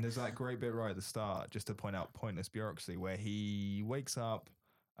bureaucracy. And there's that great bit right at the start, just to point out pointless bureaucracy, where he wakes up,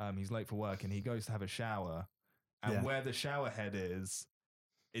 he's late for work, and he goes to have a shower, and where the shower head is,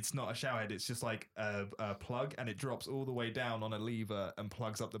 it's not a shower head, it's just like a plug, and it drops all the way down on a lever and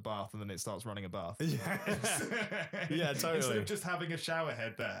plugs up the bath, and then it starts running a bath. Yeah, totally. Instead of just having a shower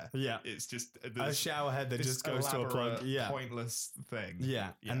head there, it's just a shower head that just goes to a plug. Pointless thing. Yeah,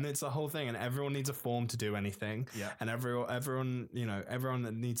 and it's a whole thing, and everyone needs a form to do anything. Yeah, and everyone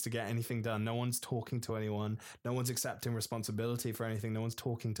that needs to get anything done, no one's talking to anyone, no one's accepting responsibility for anything, no one's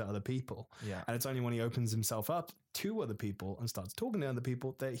talking to other people. Yeah, and it's only when he opens himself up to other people and starts talking to other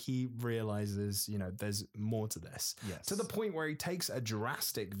people that he realizes, there's more to this. Yes. To the point where he takes a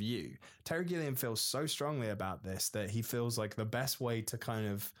drastic view. Terry Gilliam feels so strongly about this that he feels like the best way to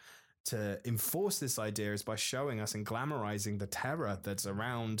enforce this idea is by showing us and glamorizing the terror that's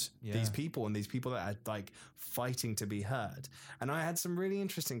around these people, and these people that are like fighting to be heard. And I had some really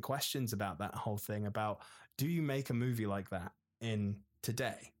interesting questions about that whole thing, about, do you make a movie like that in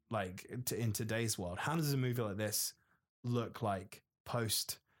today? Like in today's world, how does a movie like this look like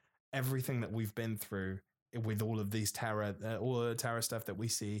post everything that we've been through with all of these all the terror stuff that we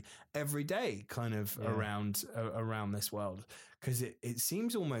see every day kind of around this world? Because it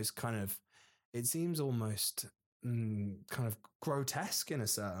seems almost kind of grotesque in a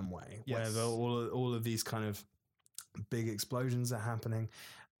certain way, where all of these kind of big explosions are happening.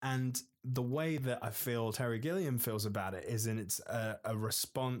 And the way that I feel Terry Gilliam feels about it is it's a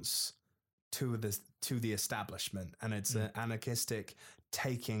response to the establishment, and it's an anarchistic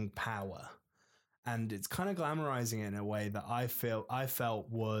taking power, and it's kind of glamorizing it in a way that I felt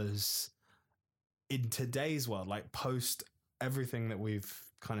was in today's world, like post everything that we've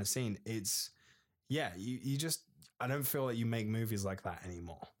kind of seen. It's you just, I don't feel like you make movies like that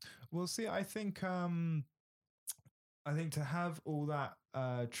anymore. Well, see, I think to have all that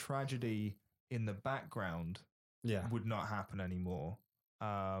tragedy in the background would not happen anymore.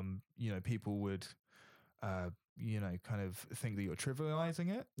 people would, kind of think that you're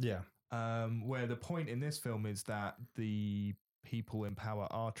trivializing it. Yeah. Where the point in this film is that the people in power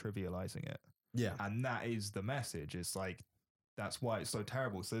are trivializing it. Yeah. And that is the message. It's like, that's why it's so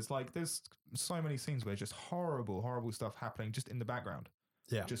terrible. So there's so many scenes where just horrible, horrible stuff happening just in the background.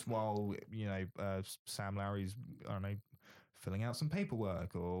 Yeah. Just while, Sam Lowry's, I don't know, filling out some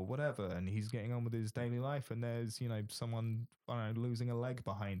paperwork or whatever, and he's getting on with his daily life, and there's, someone, I don't know, losing a leg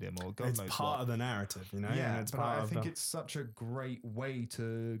behind him, or God knows what. It's part of the narrative, Yeah, and it's but part I of think it's such a great way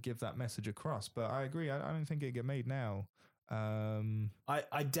to give that message across. But I agree, I don't think it'd get made now.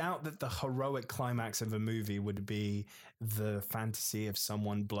 I doubt that the heroic climax of a movie would be the fantasy of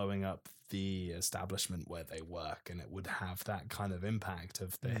someone blowing up the establishment where they work, and it would have that kind of impact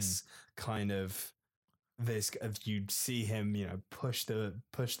of this kind of you'd see him, push the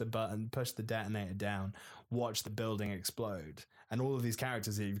button, push the detonator down, watch the building explode, and all of these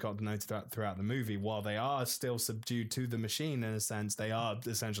characters that you've got to know throughout the movie, while they are still subdued to the machine in a sense, they are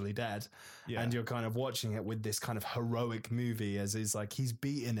essentially dead. Yeah. And you're kind of watching it with this kind of heroic movie as he's like, he's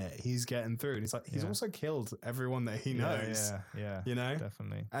beating it, he's getting through, and he's like, he's also killed everyone that he knows. Yeah,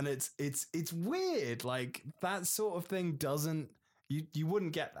 definitely. And it's weird, like that sort of thing doesn't. You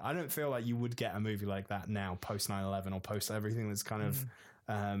wouldn't get. I don't feel like you would get a movie like that now, post 9/11 or post everything that's kind of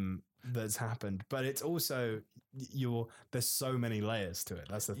that's happened. But it's also there's so many layers to it.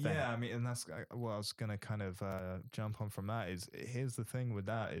 That's the thing. Yeah, I mean, and that's what I was gonna kind of jump on from that. Is here's the thing with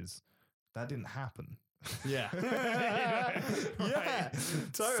that is that didn't happen. Yeah, yeah,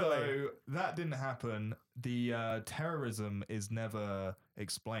 totally. So that didn't happen. The terrorism is never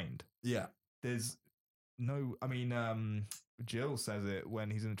explained. Yeah, there's no. I mean, Jill says it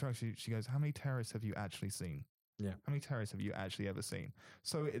when he's in the truck. She goes, "How many terrorists have you actually seen? Yeah, how many terrorists have you actually ever seen?"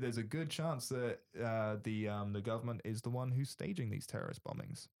 So there's a good chance that the government is the one who's staging these terrorist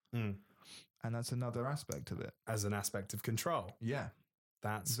bombings, and that's another aspect of it, as an aspect of control. Yeah,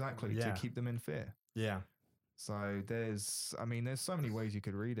 that's exactly to keep them in fear. Yeah. So there's so many ways you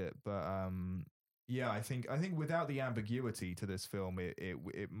could read it, but I think without the ambiguity to this film,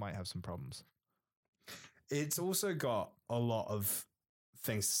 it might have some problems. It's also got a lot of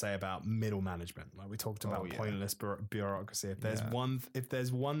things to say about middle management. Like we talked about pointless bureaucracy. If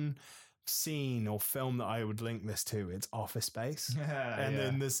there's one scene or film that I would link this to, it's Office Space.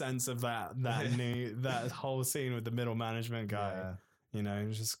 In the sense of that whole scene with the middle management guy,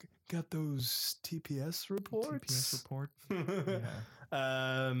 just got those TPS reports.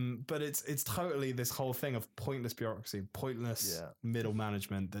 But it's totally this whole thing of pointless bureaucracy, pointless middle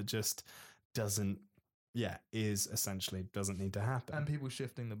management that just doesn't need to happen. And people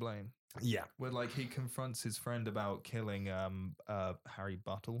shifting the blame. Yeah. Where like he confronts his friend about killing Harry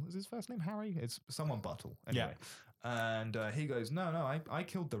Buttle. Is his first name Harry? It's someone Buttle. Anyway. Yeah. And he goes, no, I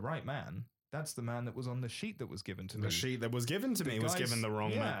killed the right man. That's the man that was on the sheet that was given to me. The sheet that was given to me was given the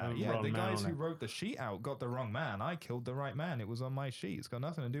wrong man. The guys who wrote the sheet out got the wrong man. I killed the right man. It was on my sheet. It's got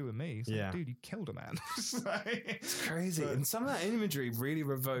nothing to do with me. It's like, dude, you killed a man. It's crazy. And some of that imagery really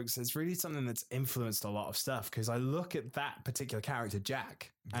it's really something that's influenced a lot of stuff. Because I look at that particular character,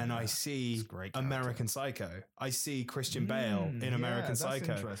 Jack, and I see American Psycho. I see Christian Bale in American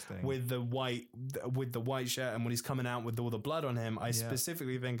Psycho with the white shirt, and when he's coming out with all the blood on him, I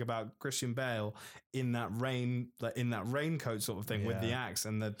specifically think about Christian Bale in that raincoat sort of thing with the axe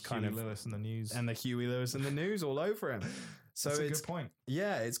and the kind of Lewis in the news and the Huey Lewis in the news all over him. So that's a good point.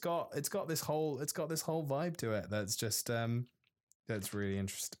 Yeah, it's got this whole vibe to it that's just that's really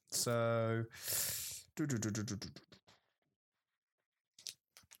interesting. So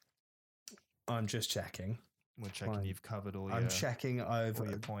I'm just checking. We're checking you've covered all I'm checking over all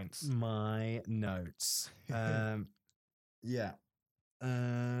your points. My notes. Yeah.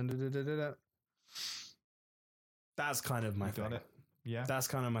 That's kind of my thing. Got it. Yeah. That's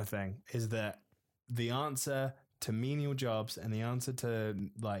kind of my thing, is that the answer to menial jobs and the answer to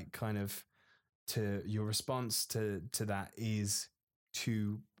to your response to that is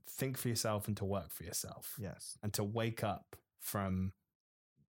to think for yourself and to work for yourself. Yes. And to wake up from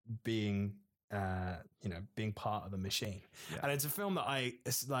being being part of the machine. Yeah. And it's a film that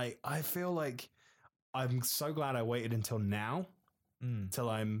I feel like I'm so glad I waited until now, till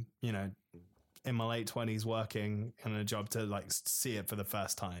I'm, in my late 20s working in a job to see it for the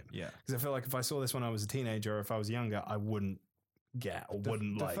first time. Yeah. Because I feel like if I saw this when I was a teenager or if I was younger, I wouldn't get or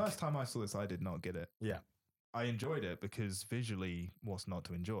wouldn't like. The first time I saw this, I did not get it. Yeah. I enjoyed it because visually what's not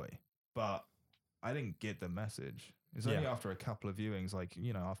to enjoy, but I didn't get the message. It's only after a couple of viewings,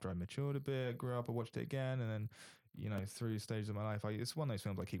 after I matured a bit, grew up, I watched it again, and then, through stages of my life, it's one of those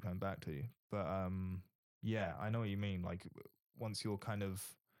films I keep coming back to. But I know what you mean. Like once you're kind of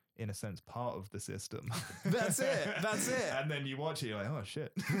in a sense part of the system. That's it. And then you watch it, you're like, oh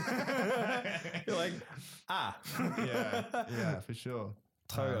shit. You're like, yeah, for sure.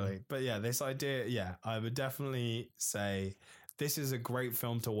 Totally. But yeah, this idea, I would definitely say this is a great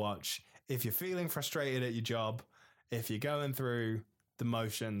film to watch if you're feeling frustrated at your job, if you're going through the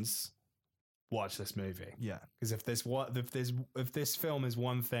motions. Watch this movie. Yeah, because if this film is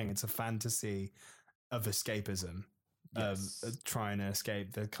one thing, it's a fantasy of escapism, yes. of trying to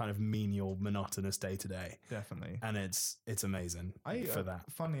escape the kind of menial, monotonous day to day. Definitely, and it's amazing for that.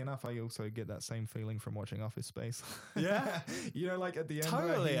 Funnily enough, I also get that same feeling from watching Office Space. Yeah, you know, like at the end,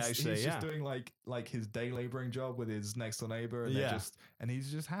 totally. He's just doing like his day laboring job with his next door neighbor, and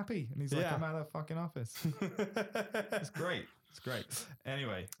he's just happy, and he's like, I'm out of the fucking office. It's great. It's great.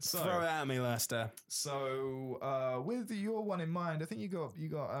 Anyway, so throw it at me, Lester. So, with your one in mind, I think you got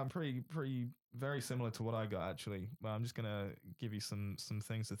pretty very similar to what I got actually. Well, I'm just gonna give you some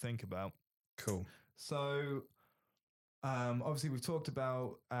things to think about. Cool. So, obviously we've talked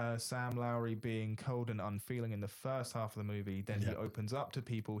about Sam Lowry being cold and unfeeling in the first half of the movie. Then he opens up to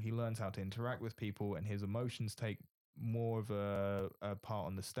people. He learns how to interact with people, and his emotions take more of a part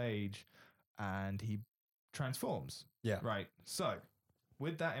on the stage, and he transforms. Yeah. Right. So,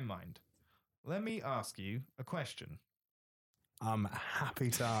 with that in mind, let me ask you a question. I'm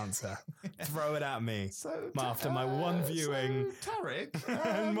happy to answer. Throw it at me. So, after my one viewing, Tarek,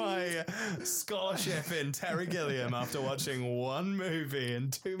 and my scholarship in Terry Gilliam after watching one movie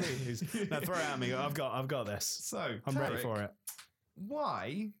and 2 movies. Now throw it at me. I've got this. So, I'm Tarek, ready for it.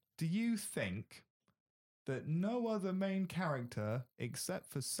 Why do you think that no other main character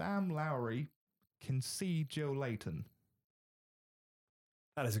except for Sam Lowry can see Jill Layton?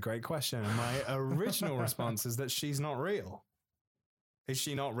 That is a great question. And my original response is that she's not real. Is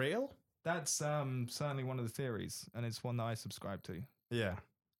she not real? That's certainly one of the theories, and it's one that I subscribe to. Yeah.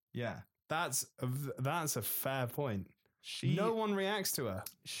 Yeah. That's a fair point. She, no one reacts to her.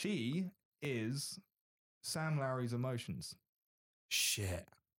 She is Sam Lowry's emotions. Shit.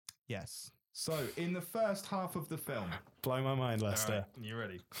 Yes. So in the first half of the film, blow my mind, Lester. Right, you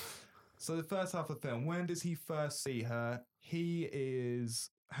ready? So the first half of the film, when does he first see her? He is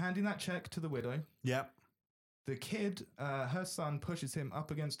handing that check to the widow. Yep. The kid, her son, pushes him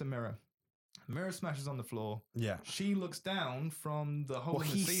up against a mirror. Mirror smashes on the floor. Yeah. She looks down from the hole in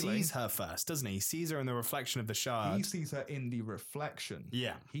the ceiling. He sees her first, doesn't he? He sees her in the reflection of the shard. He sees her in the reflection.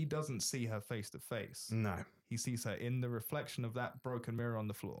 Yeah. He doesn't see her face to face. No. He sees her in the reflection of that broken mirror on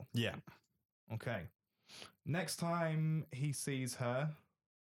the floor. Yeah. Okay. Next time he sees her,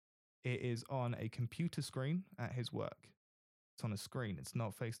 it is on a computer screen at his work. It's on a screen. It's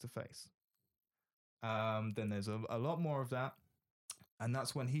not face to face. Then there's a lot more of that. And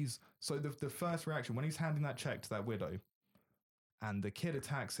that's when so the first reaction, when he's handing that check to that widow and the kid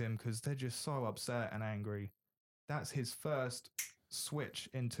attacks him because they're just so upset and angry, that's his first switch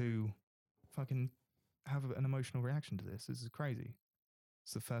into fucking have an emotional reaction to this. This is crazy.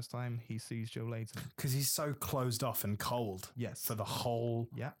 It's the first time he sees Jill Layton. Because he's so closed off and cold. Yes. For the whole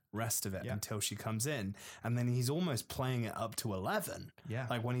rest of it until she comes in. And then he's almost playing it up to 11. Yeah.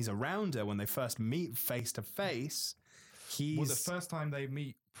 Like when he's around her, when they first meet face to face, the first time they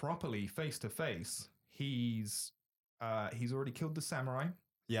meet properly face to face, he's already killed the samurai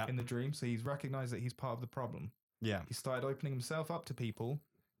in the dream. So he's recognized that he's part of the problem. Yeah. He started opening himself up to people.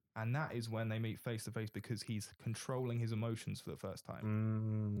 And that is when they meet face to face because he's controlling his emotions for the first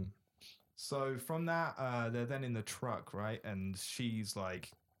time. So from that, they're then in the truck, right? And she's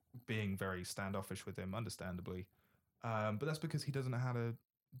like being very standoffish with him, understandably. But that's because he doesn't know how to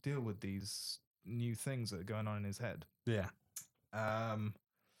deal with these new things that are going on in his head. Yeah. Well,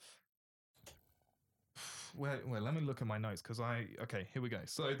 let me look at my notes because okay, here we go.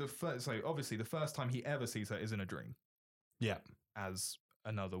 So obviously the first time he ever sees her is in a dream. Yeah. As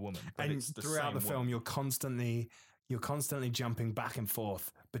another woman. But and it's the throughout the same film, woman. you're constantly jumping back and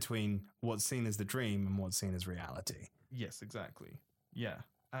forth between what's seen as the dream and what's seen as reality. Yes, exactly. Yeah.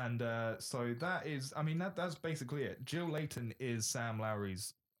 And so that is, that's basically it. Jill Layton is Sam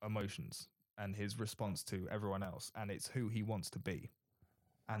Lowry's emotions and his response to everyone else. And it's who he wants to be.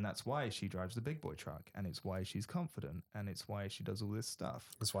 And that's why she drives the big boy truck. And it's why she's confident. And it's why she does all this stuff.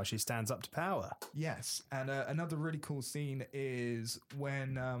 That's why she stands up to power. Yes. And another really cool scene is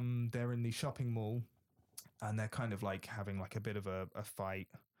when they're in the shopping mall and they're kind of like having like a bit of a fight.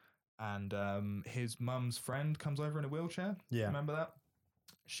 And his mum's friend comes over in a wheelchair. Yeah. Remember that?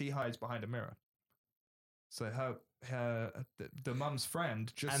 She hides behind a mirror. So the mum's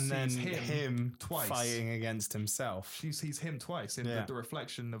friend just sees him twice fighting against himself. She sees him twice in the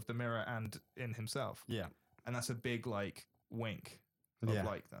reflection of the mirror and in himself. Yeah. And that's a big like wink of Yeah.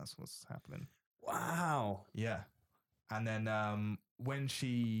 like, that's what's happening. Wow. Yeah. And then when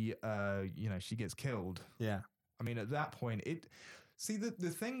she, she gets killed. Yeah. I mean, at that point, the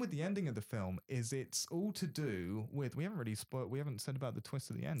thing with the ending of the film is it's all to do with, we haven't said about the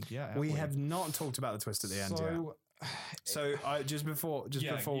twist at the end yet. We have not talked about the twist at the end yet. So just before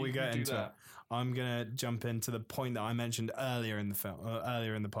we get into it, I'm gonna jump into the point that I mentioned earlier in the film,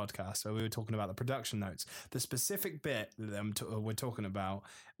 earlier in the podcast, where we were talking about the production notes. The specific bit that we're talking about,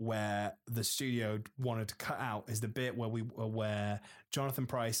 where the studio wanted to cut out, is the bit where Jonathan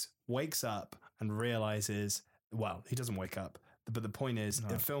Pryce wakes up and realizes. Well, he doesn't wake up, but the point is,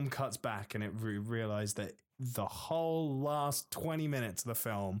 the film cuts back and it realized that the whole last 20 minutes of the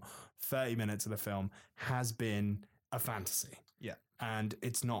film, 30 minutes of the film, has been a fantasy. Yeah. And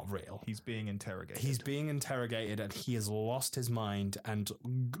it's not real. He's being interrogated. He's being interrogated and he has lost his mind and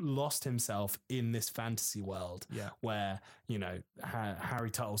lost himself in this fantasy world where, Harry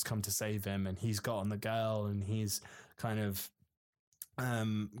Tuttle's come to save him and he's gotten the girl and he's kind of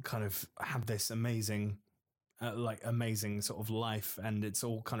had this amazing sort of life, and it's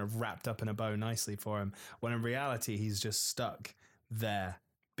all kind of wrapped up in a bow nicely for him, when in reality he's just stuck there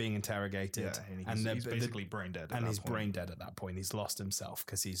being interrogated, and he's basically brain dead and he's brain dead at that point. He's lost himself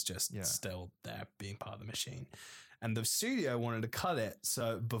because he's just still there being part of the machine. And the studio wanted to cut it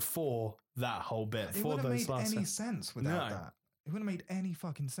so before that whole bit, it wouldn't have made any sense without that. It wouldn't have made any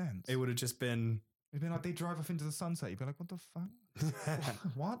fucking sense. It would have just been, it'd been like they drive off into the sunset. You'd be like, what the fuck?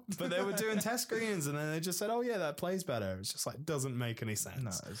 What? But they were doing test screens and then they just said, oh yeah, that plays better. It's just like, doesn't make any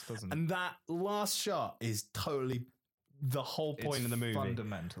sense. No, it doesn't. And that last shot is totally the whole point of the movie.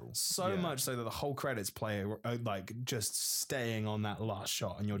 Fundamental. So much so that the whole credits play like just staying on that last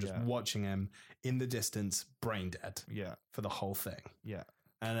shot, and you're just watching him in the distance, brain dead. Yeah. For the whole thing. Yeah.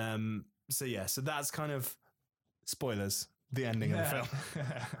 And so that's kind of spoilers, the ending of the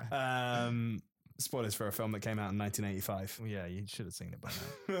film. Spoilers for a film that came out in 1985. Yeah, you should have seen it by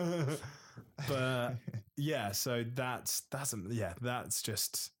now. But yeah, so that's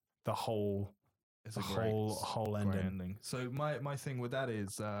just the whole. It's the whole ending. So my thing with that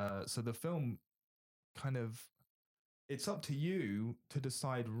is, so the film kind of, it's up to you to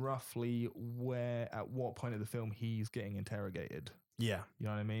decide roughly at what point of the film he's getting interrogated. Yeah. You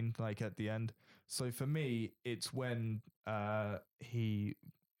know what I mean? Like at the end. So for me, it's when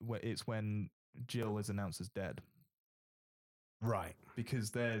Jill is announced as dead. Right. Because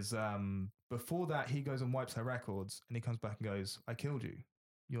there's, before that, he goes and wipes her records and he comes back and goes, I killed you.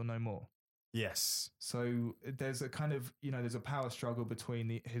 You're no more. Yes. So there's a kind of, there's a power struggle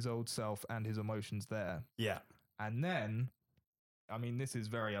between his old self and his emotions there. Yeah. And then, I mean, this is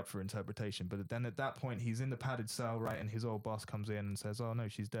very up for interpretation, but then at that point, he's in the padded cell, right? And his old boss comes in and says, oh, no,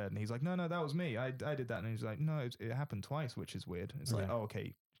 she's dead. And he's like, no, that was me. I did that. And he's like, no, it happened twice, which is weird. It's like, oh,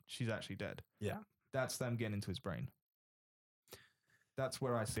 okay, she's actually dead. Yeah. That's them getting into his brain. That's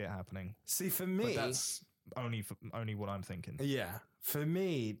where I see it happening. See, for me... But that's only what I'm thinking. Yeah. For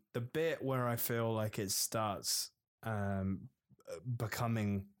me, the bit where I feel like it starts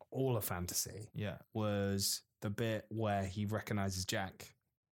becoming all a fantasy was the bit where he recognizes Jack,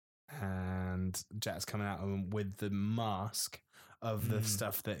 and Jack's coming out of him with the mask of the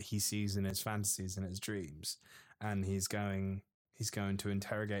stuff that he sees in his fantasies and his dreams, and he's going to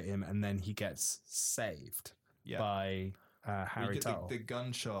interrogate him, and then he gets saved by Harry Tuttle. The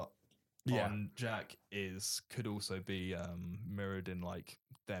gunshot on Jack could also be mirrored in like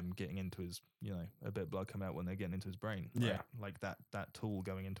them getting into his, a bit of blood come out when they're getting into his brain. Right? Yeah. Like that tool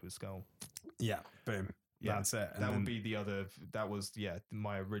going into his skull. Yeah. Boom. Yeah. That's it. And that would be that was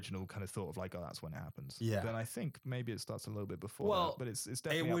my original kind of thought of like, oh, that's when it happens. Yeah. But I think maybe it starts a little bit before that, but it's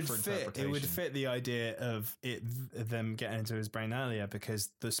definitely up for interpretation. It would fit the idea of them getting into his brain earlier, because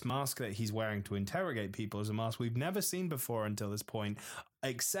this mask that he's wearing to interrogate people is a mask we've never seen before until this point,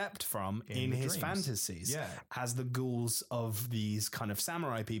 except from in his fantasies as the ghouls of these kind of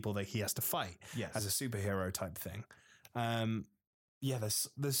samurai people that he has to fight as a superhero type thing.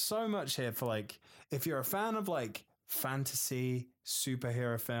 There's so much here for like, if you're a fan of like fantasy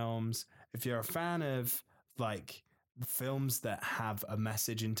superhero films, if you're a fan of like films that have a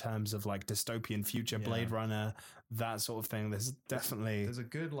message in terms of like dystopian future, Blade Runner, that sort of thing, there's a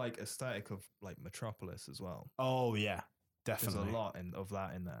good like aesthetic of like Metropolis as well. Oh yeah, definitely. There's a lot of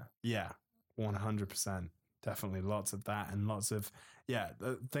that in there. Yeah, 100%. Definitely lots of that, and lots of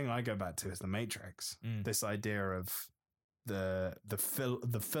the thing I go back to is The Matrix. This idea of the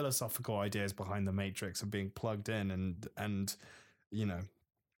philosophical ideas behind the Matrix of being plugged in and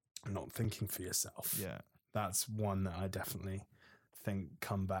not thinking for yourself. Yeah, that's one that I definitely think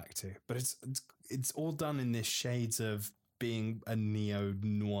come back to. But it's all done in this shades of being a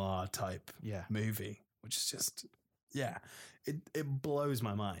neo-noir type Yeah. movie, which is just, it blows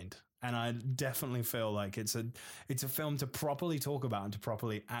my mind. And I definitely feel like it's a film to properly talk about and to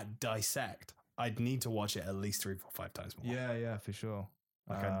properly dissect. I'd need to watch it at least 3, 4, 5 times more. Yeah, for sure.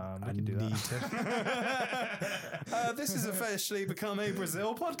 Like I can do need that. to. This has officially become a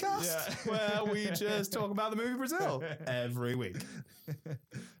Brazil podcast where we just talk about the movie Brazil every week.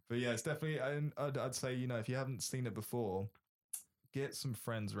 But yeah, it's definitely. I'd say, you know, if you haven't seen it before, get some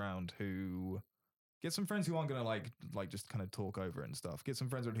friends around who. Get some friends who aren't going to like just kind of talk over it and stuff. Get some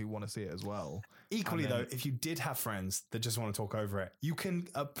friends who want to see it as well. Equally, though, if you did have friends that just want to talk over it, you can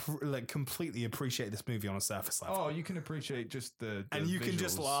completely appreciate this movie on a surface level. Oh, you can appreciate just the and you can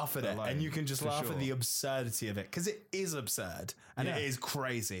just laugh at it, alone, and you can just laugh sure. at the absurdity of it, because it is absurd and it is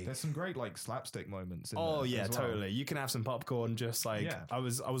crazy. There's some great like slapstick moments. Oh yeah, as well. totally. You can have some popcorn. Just like I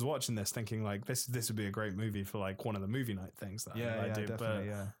was watching this, thinking like this would be a great movie for like one of the movie night things that I do.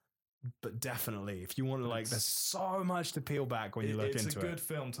 Definitely, But definitely, if you want to like, there's so much to peel back when you look into it. It's a good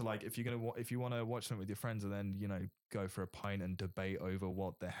film to like if you want to watch them with your friends and then, you know, go for a pint and debate over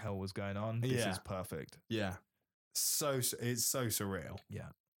what the hell was going on. This is perfect. Yeah, it's so surreal. Yeah,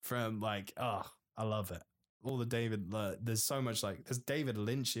 from like I love it. All the there's so much like there's David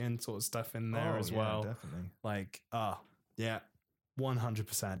Lynchian sort of stuff in there as well. Definitely. Like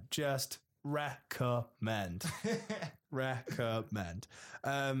 100%. Just recommend. Recommend.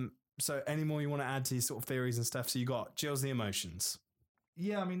 So any more you want to add to your sort of theories and stuff? So you got Jill's the emotions.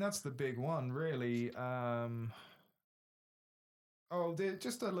 Yeah, I mean, that's the big one, really.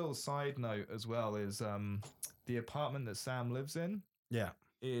 Just a little side note as well is the apartment that Sam lives in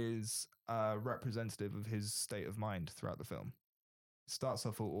is representative of his state of mind throughout the film. It starts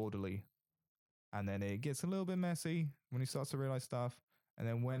off all orderly, and then it gets a little bit messy when he starts to realize stuff. And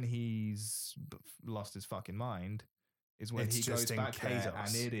then when he's lost his fucking mind, is when he goes back there,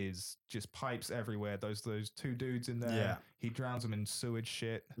 and it is just pipes everywhere. Those 2 dudes in there. Yeah. He drowns them in sewage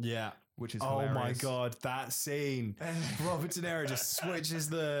shit. Yeah. Which is hilarious. My god, that scene! Robert De Niro just switches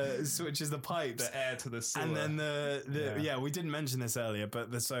the pipes, the air to the sewer, and then we didn't mention this earlier, but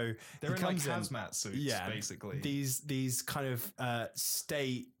they're in like hazmat suits, basically. These kind of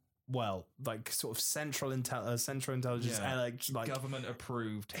state. Well, like sort of central intelligence, like government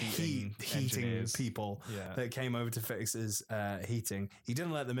approved heating people that came over to fix his heating. He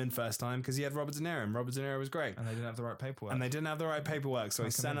didn't let them in first time because he had Robert De Niro, and Robert De Niro was great. And they didn't have the right paperwork. So he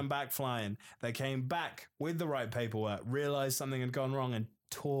sent them back flying. They came back with the right paperwork, realized something had gone wrong, and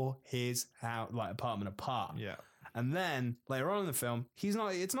tore his apartment apart. Yeah. And then later on in the film,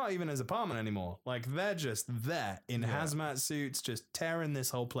 it's not even his apartment anymore. Like they're just there in hazmat suits, just tearing this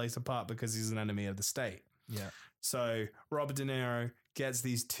whole place apart because he's an enemy of the state. Yeah. So Robert De Niro gets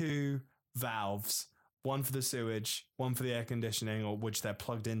these 2 valves, one for the sewage, one for the air conditioning, or which they're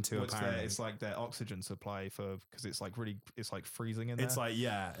plugged into. Apparently, it's like their oxygen supply because it's like freezing in there. It's like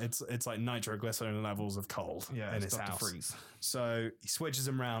it's like nitroglycerin levels of cold in his house. Freeze. So he switches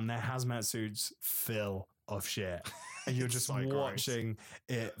them around. Their hazmat suits fill of shit, and you're just watching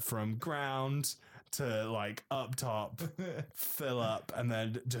it from ground to like up top fill up and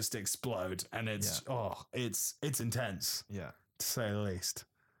then just explode, and it's it's intense, to say the least.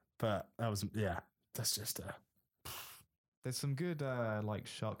 But that's just there's some good like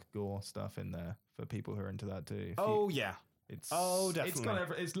shock gore stuff in there for people who are into that too. It's definitely. It's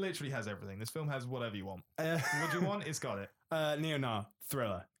got it literally has everything. This film has whatever you want. What you want, it's got it. Neo-noir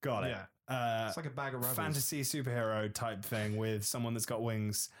thriller, got it. It's like a bag of rubbish. Fantasy superhero type thing with someone that's got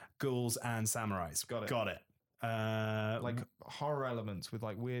wings, ghouls, and samurais. Got it. Like horror elements with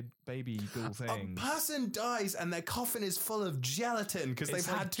like weird baby ghoul things. A person dies and their coffin is full of gelatin because they've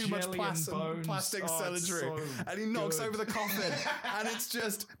had too much plastic surgery, and he knocks over the coffin and it's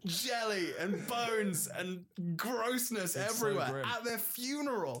just jelly and bones and grossness everywhere at their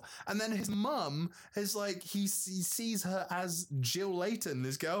funeral. And then his mum is like, he sees her as Jill Layton,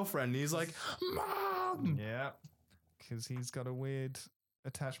 his girlfriend. He's like, Mom! Yeah, because he's got a weird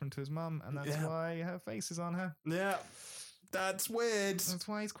attachment to his mum, and that's why her face is on her. Yeah, that's weird. That's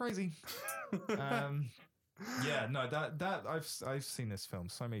why he's crazy. I've seen this film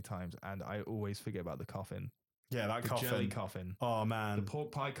so many times, and I always forget about the coffin. Yeah, that the jelly coffin. Oh man, the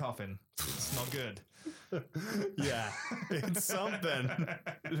pork pie coffin. It's not good. Yeah, it's something.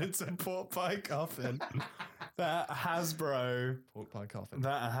 It's a pork pie coffin. That Hasbro pork pie coffin.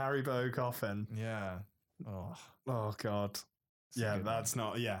 That Haribo coffin. Yeah. Oh god. That's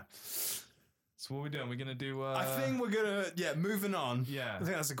not. Yeah. So what are we doing? We're gonna do. I think we're gonna. Yeah, moving on. Yeah. I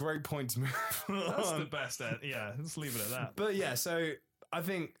think that's a great point to move on. That's the best. Yeah, let's leave it at that. But yeah, so I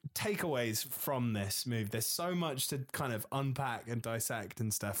think takeaways from this movie, there's so much to kind of unpack and dissect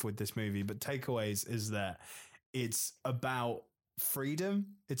and stuff with this movie, but takeaways is that it's about freedom.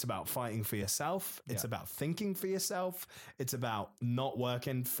 It's about fighting for yourself. It's about thinking for yourself. It's about not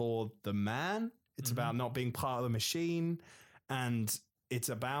working for the man. It's about not being part of the machine. And it's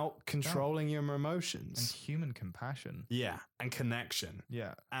about controlling your emotions. And human compassion. Yeah. And connection.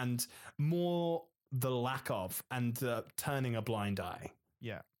 Yeah. And more the lack of and turning a blind eye.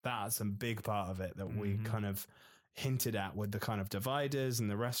 Yeah. That's a big part of it that we kind of hinted at with the kind of dividers and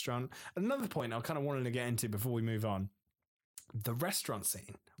the restaurant. Another point I kind of wanted to get into before we move on. The restaurant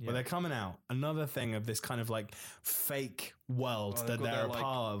scene where they're coming out, another thing of this kind of like fake world that they're a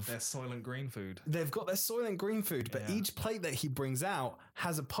part of. Their Soylent Green food. They've got their Soylent Green food, but each plate that he brings out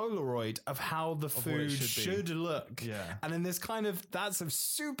has a Polaroid of how the food should look. Yeah. And in this kind of, that's a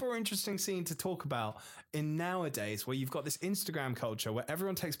super interesting scene to talk about in nowadays where you've got this Instagram culture where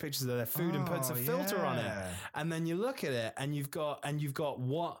everyone takes pictures of their food and puts a filter on it. And then you look at it and you've got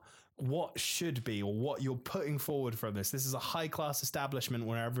what should be or what you're putting forward from this. This is a high class establishment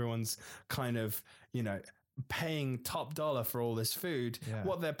where everyone's kind of, paying top dollar for all this food. Yeah.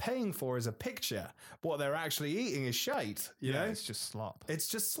 What they're paying for is a picture. What they're actually eating is shite. You know, it's just slop. It's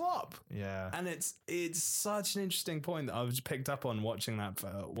just slop. Yeah, and it's such an interesting point that I was picked up on watching that,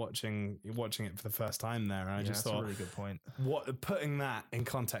 watching it for the first time there. And I just thought, that's a really good point. Putting that in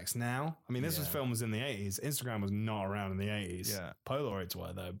context now. I mean, this was in the 80s. Instagram was not around in the 80s. Yeah, Polaroids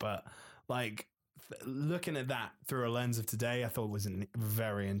were though, but like. Looking at that through a lens of today, I thought was a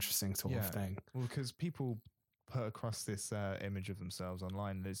very interesting sort of thing. Well, because people put across this image of themselves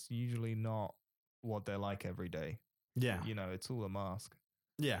online, and it's usually not what they're like every day. Yeah. It's all a mask.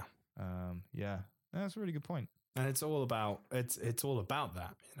 Yeah. Yeah. That's a really good point. And it's all about it's all about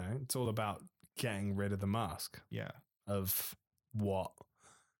that, It's all about getting rid of the mask. Yeah. Of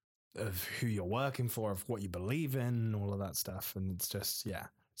who you're working for, of what you believe in, all of that stuff. And it's just,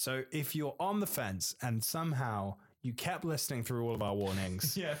 So if you're on the fence and somehow you kept listening through all of our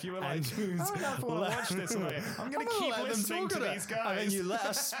warnings. If you were like, I don't want to watch this way. I'm going to keep listening to these guys. And then you let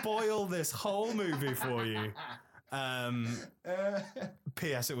us spoil this whole movie for you.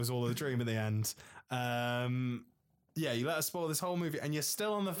 P.S. It was all a dream at the end. You let us spoil this whole movie and you're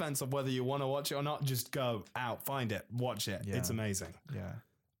still on the fence of whether you want to watch it or not. Just go out, find it, watch it. Yeah. It's amazing. Yeah.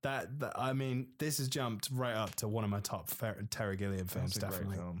 That I mean, this has jumped right up to one of my top Terry Gilliam films.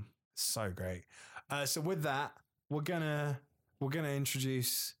 Definitely, great film. So great. So with that, we're gonna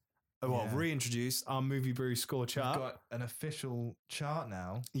introduce, reintroduce our Movie Brew score chart. We've got an official chart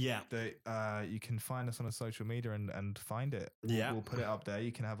now. Yeah, that you can find us on a social media and find it. We'll put it up there.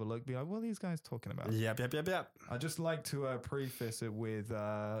 You can have a look. Be like, what are these guys talking about? Yep. I just like to preface it with.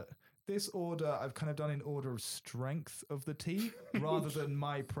 This order I've kind of done in order of strength of the tea rather than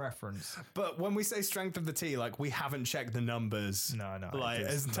my preference. But when we say strength of the tea, like we haven't checked the numbers. No. Like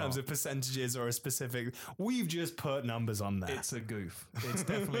as in terms of percentages or a specific, we've just put numbers on there. It's a goof. It's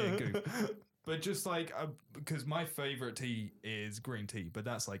definitely a goof. But just like, because my favorite tea is green tea, but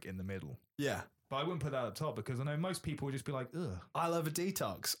that's like in the middle. Yeah. But I wouldn't put that at the top because I know most people would just be like, ugh. I love a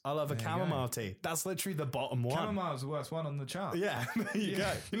detox. I love a chamomile tea. That's literally the bottom one. Chamomile's the worst one on the chart. Yeah, there you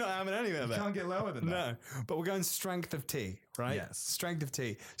go. You're not having any of it. You can't get lower than that. No, but we're going strength of tea, right? Yes. Strength of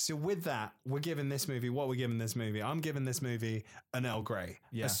tea. So with that, we're giving this movie, I'm giving this movie an Earl Grey.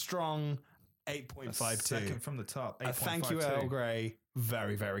 Yeah. A strong 8.52. Second from the top. Thank you, Earl Grey.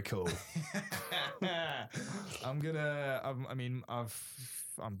 Very, very cool.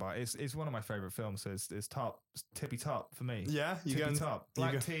 I'm biased. It's one of my favorite films, so it's top, tippy top for me. Yeah, tippy top.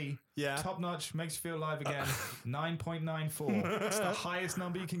 Black tea. Yeah, top notch. Makes you feel alive again. 9.94. That's the highest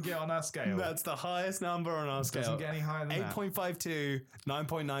number you can get on our scale. That's the highest number on our scale. Doesn't get any higher than 8.52,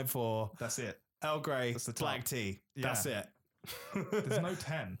 9.94. That's it. Earl Grey. That's the black tea. Yeah. That's it. There's no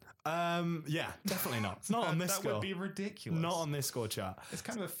 10. Yeah, definitely not. Not on this score. That would be ridiculous. Not on this score chart. It's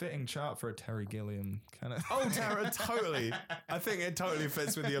kind of a fitting chart for a Terry Gilliam kind of. Oh, totally. I think it totally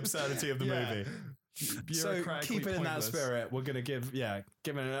fits with the absurdity of the movie. So keep it in that spirit. We're gonna give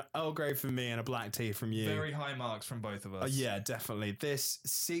an Earl Grey from me and a black tea from you. Very high marks from both of us. Yeah, definitely.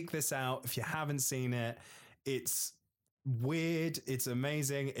 Seek this out if you haven't seen it. It's weird. It's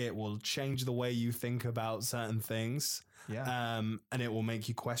amazing. It will change the way you think about certain things. Yeah. And it will make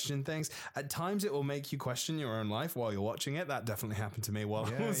you question things. At times, it will make you question your own life while you're watching it. That definitely happened to me while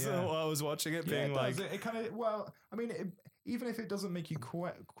I was watching it. Being like, it kind of. Well, I mean, even if it doesn't make you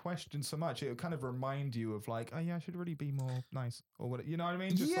question so much, it'll kind of remind you of like, oh yeah, I should really be more nice or what. You know what I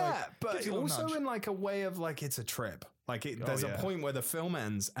mean? Just but also in like a way of like it's a trip. Like Oh, there's yeah. a point where the film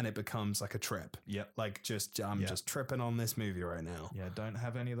ends and it becomes like a trip. Yep. Like I'm just tripping on this movie right now. Yeah, don't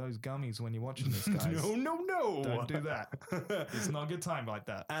have any of those gummies when you're watching this, guys. No. Don't do that. It's not a good time like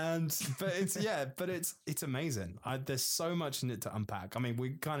that. But it's amazing. There's so much in it to unpack. I mean,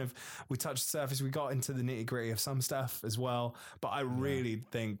 we touched the surface. We got into the nitty gritty of some stuff as well. But I really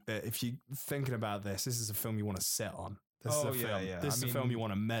think that if you're thinking about this is a film you want to sit on. This is a film. This is a film you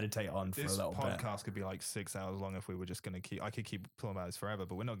want to meditate on for a little bit. This podcast could be like 6 hours long if we were just going to I could keep talking about this forever,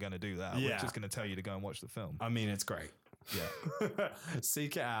 but we're not going to do that. We're just going to tell you to go and watch the film. I mean, it's great. Yeah.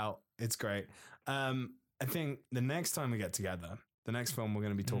 Seek it out. It's great. I think the next time we get together, the next film we're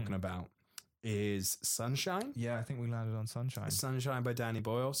going to be talking about is Sunshine. Yeah, I think we landed on Sunshine. Sunshine by Danny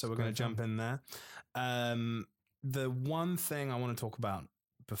Boyle. So we're going to jump in there. The one thing I want to talk about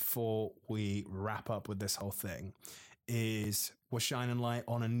before we wrap up with this whole thing is we're shining light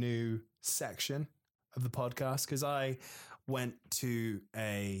on a new section of the podcast, because I went to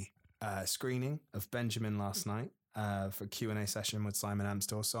a screening of Benjamin last night for a Q&A session with Simon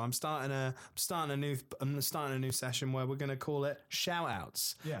Amstel. So I'm starting a new session where we're going to call it shout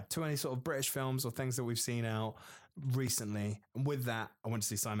outs to any sort of British films or things that we've seen out recently. And with that, I went to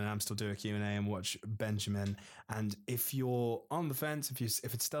see Simon Amstel do a Q&A and watch Benjamin. And if you're on the fence, if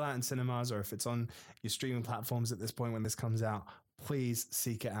it's still out in cinemas or if it's on your streaming platforms at this point when this comes out, please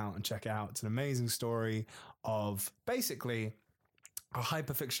seek it out and check it out. It's an amazing story of basically a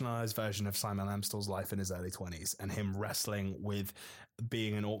hyper-fictionalized version of Simon Amstel's life in his early 20s and him wrestling with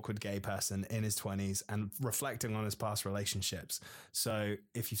being an awkward gay person in his 20s and reflecting on his past relationships. So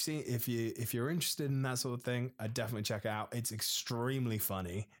if you're interested in that sort of thing, I'd definitely check it out. It's extremely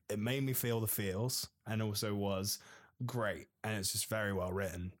funny. It made me feel the feels and also was great. And it's just very well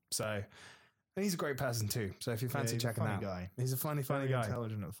written. So and he's a great person too. So if you fancy checking out, he's a funny guy,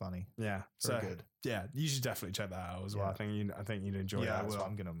 intelligent and funny. Yeah, very good. Yeah, you should definitely check that out as well. I think you'd enjoy that. Yeah, well,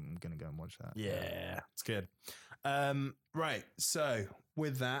 I'm gonna go and watch that. Yeah, it's good. Right. So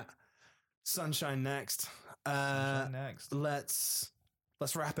with that, Sunshine next. Let's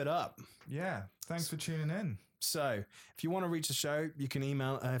wrap it up. Yeah. Thanks for tuning in. So if you want to reach the show, you can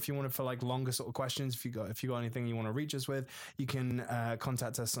email, if you want to for like longer sort of questions, if you got anything you want to reach us with, you can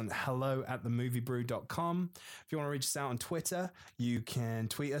contact us on hello@themoviebrew.com. If you want to reach us out on Twitter, you can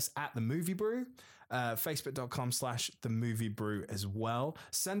tweet us at @themoviebrew, facebook.com/themoviebrew as well.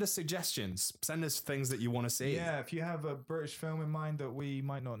 Send us suggestions, send us things that you want to see. Yeah, if you have a British film in mind that we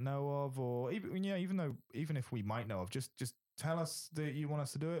might not know of, or even if we might know of, just tell us that you want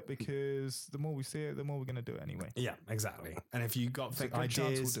us to do it, because the more we see it, the more we're going to do it anyway. Yeah, exactly. And if you got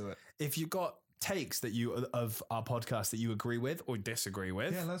ideas, we'll do it. If you got takes of our podcast that you agree with or disagree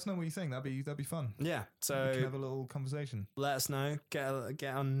with, let us know what you think. That'd be fun. Yeah, so we can have a little conversation. Let us know. Get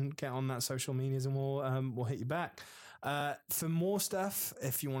on that social medias, and we'll hit you back. For more stuff,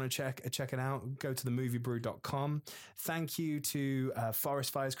 if you want to check it out, go to themoviebrew.com. Thank you to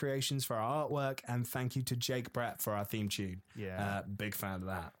Forest Fires Creations for our artwork, and thank you to Jake Brett for our theme tune. Yeah. Big fan of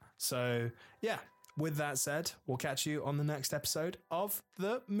that. So, yeah, with that said, we'll catch you on the next episode of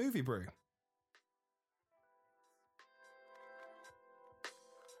The Movie Brew.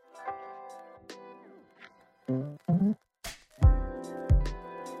 Mm-hmm.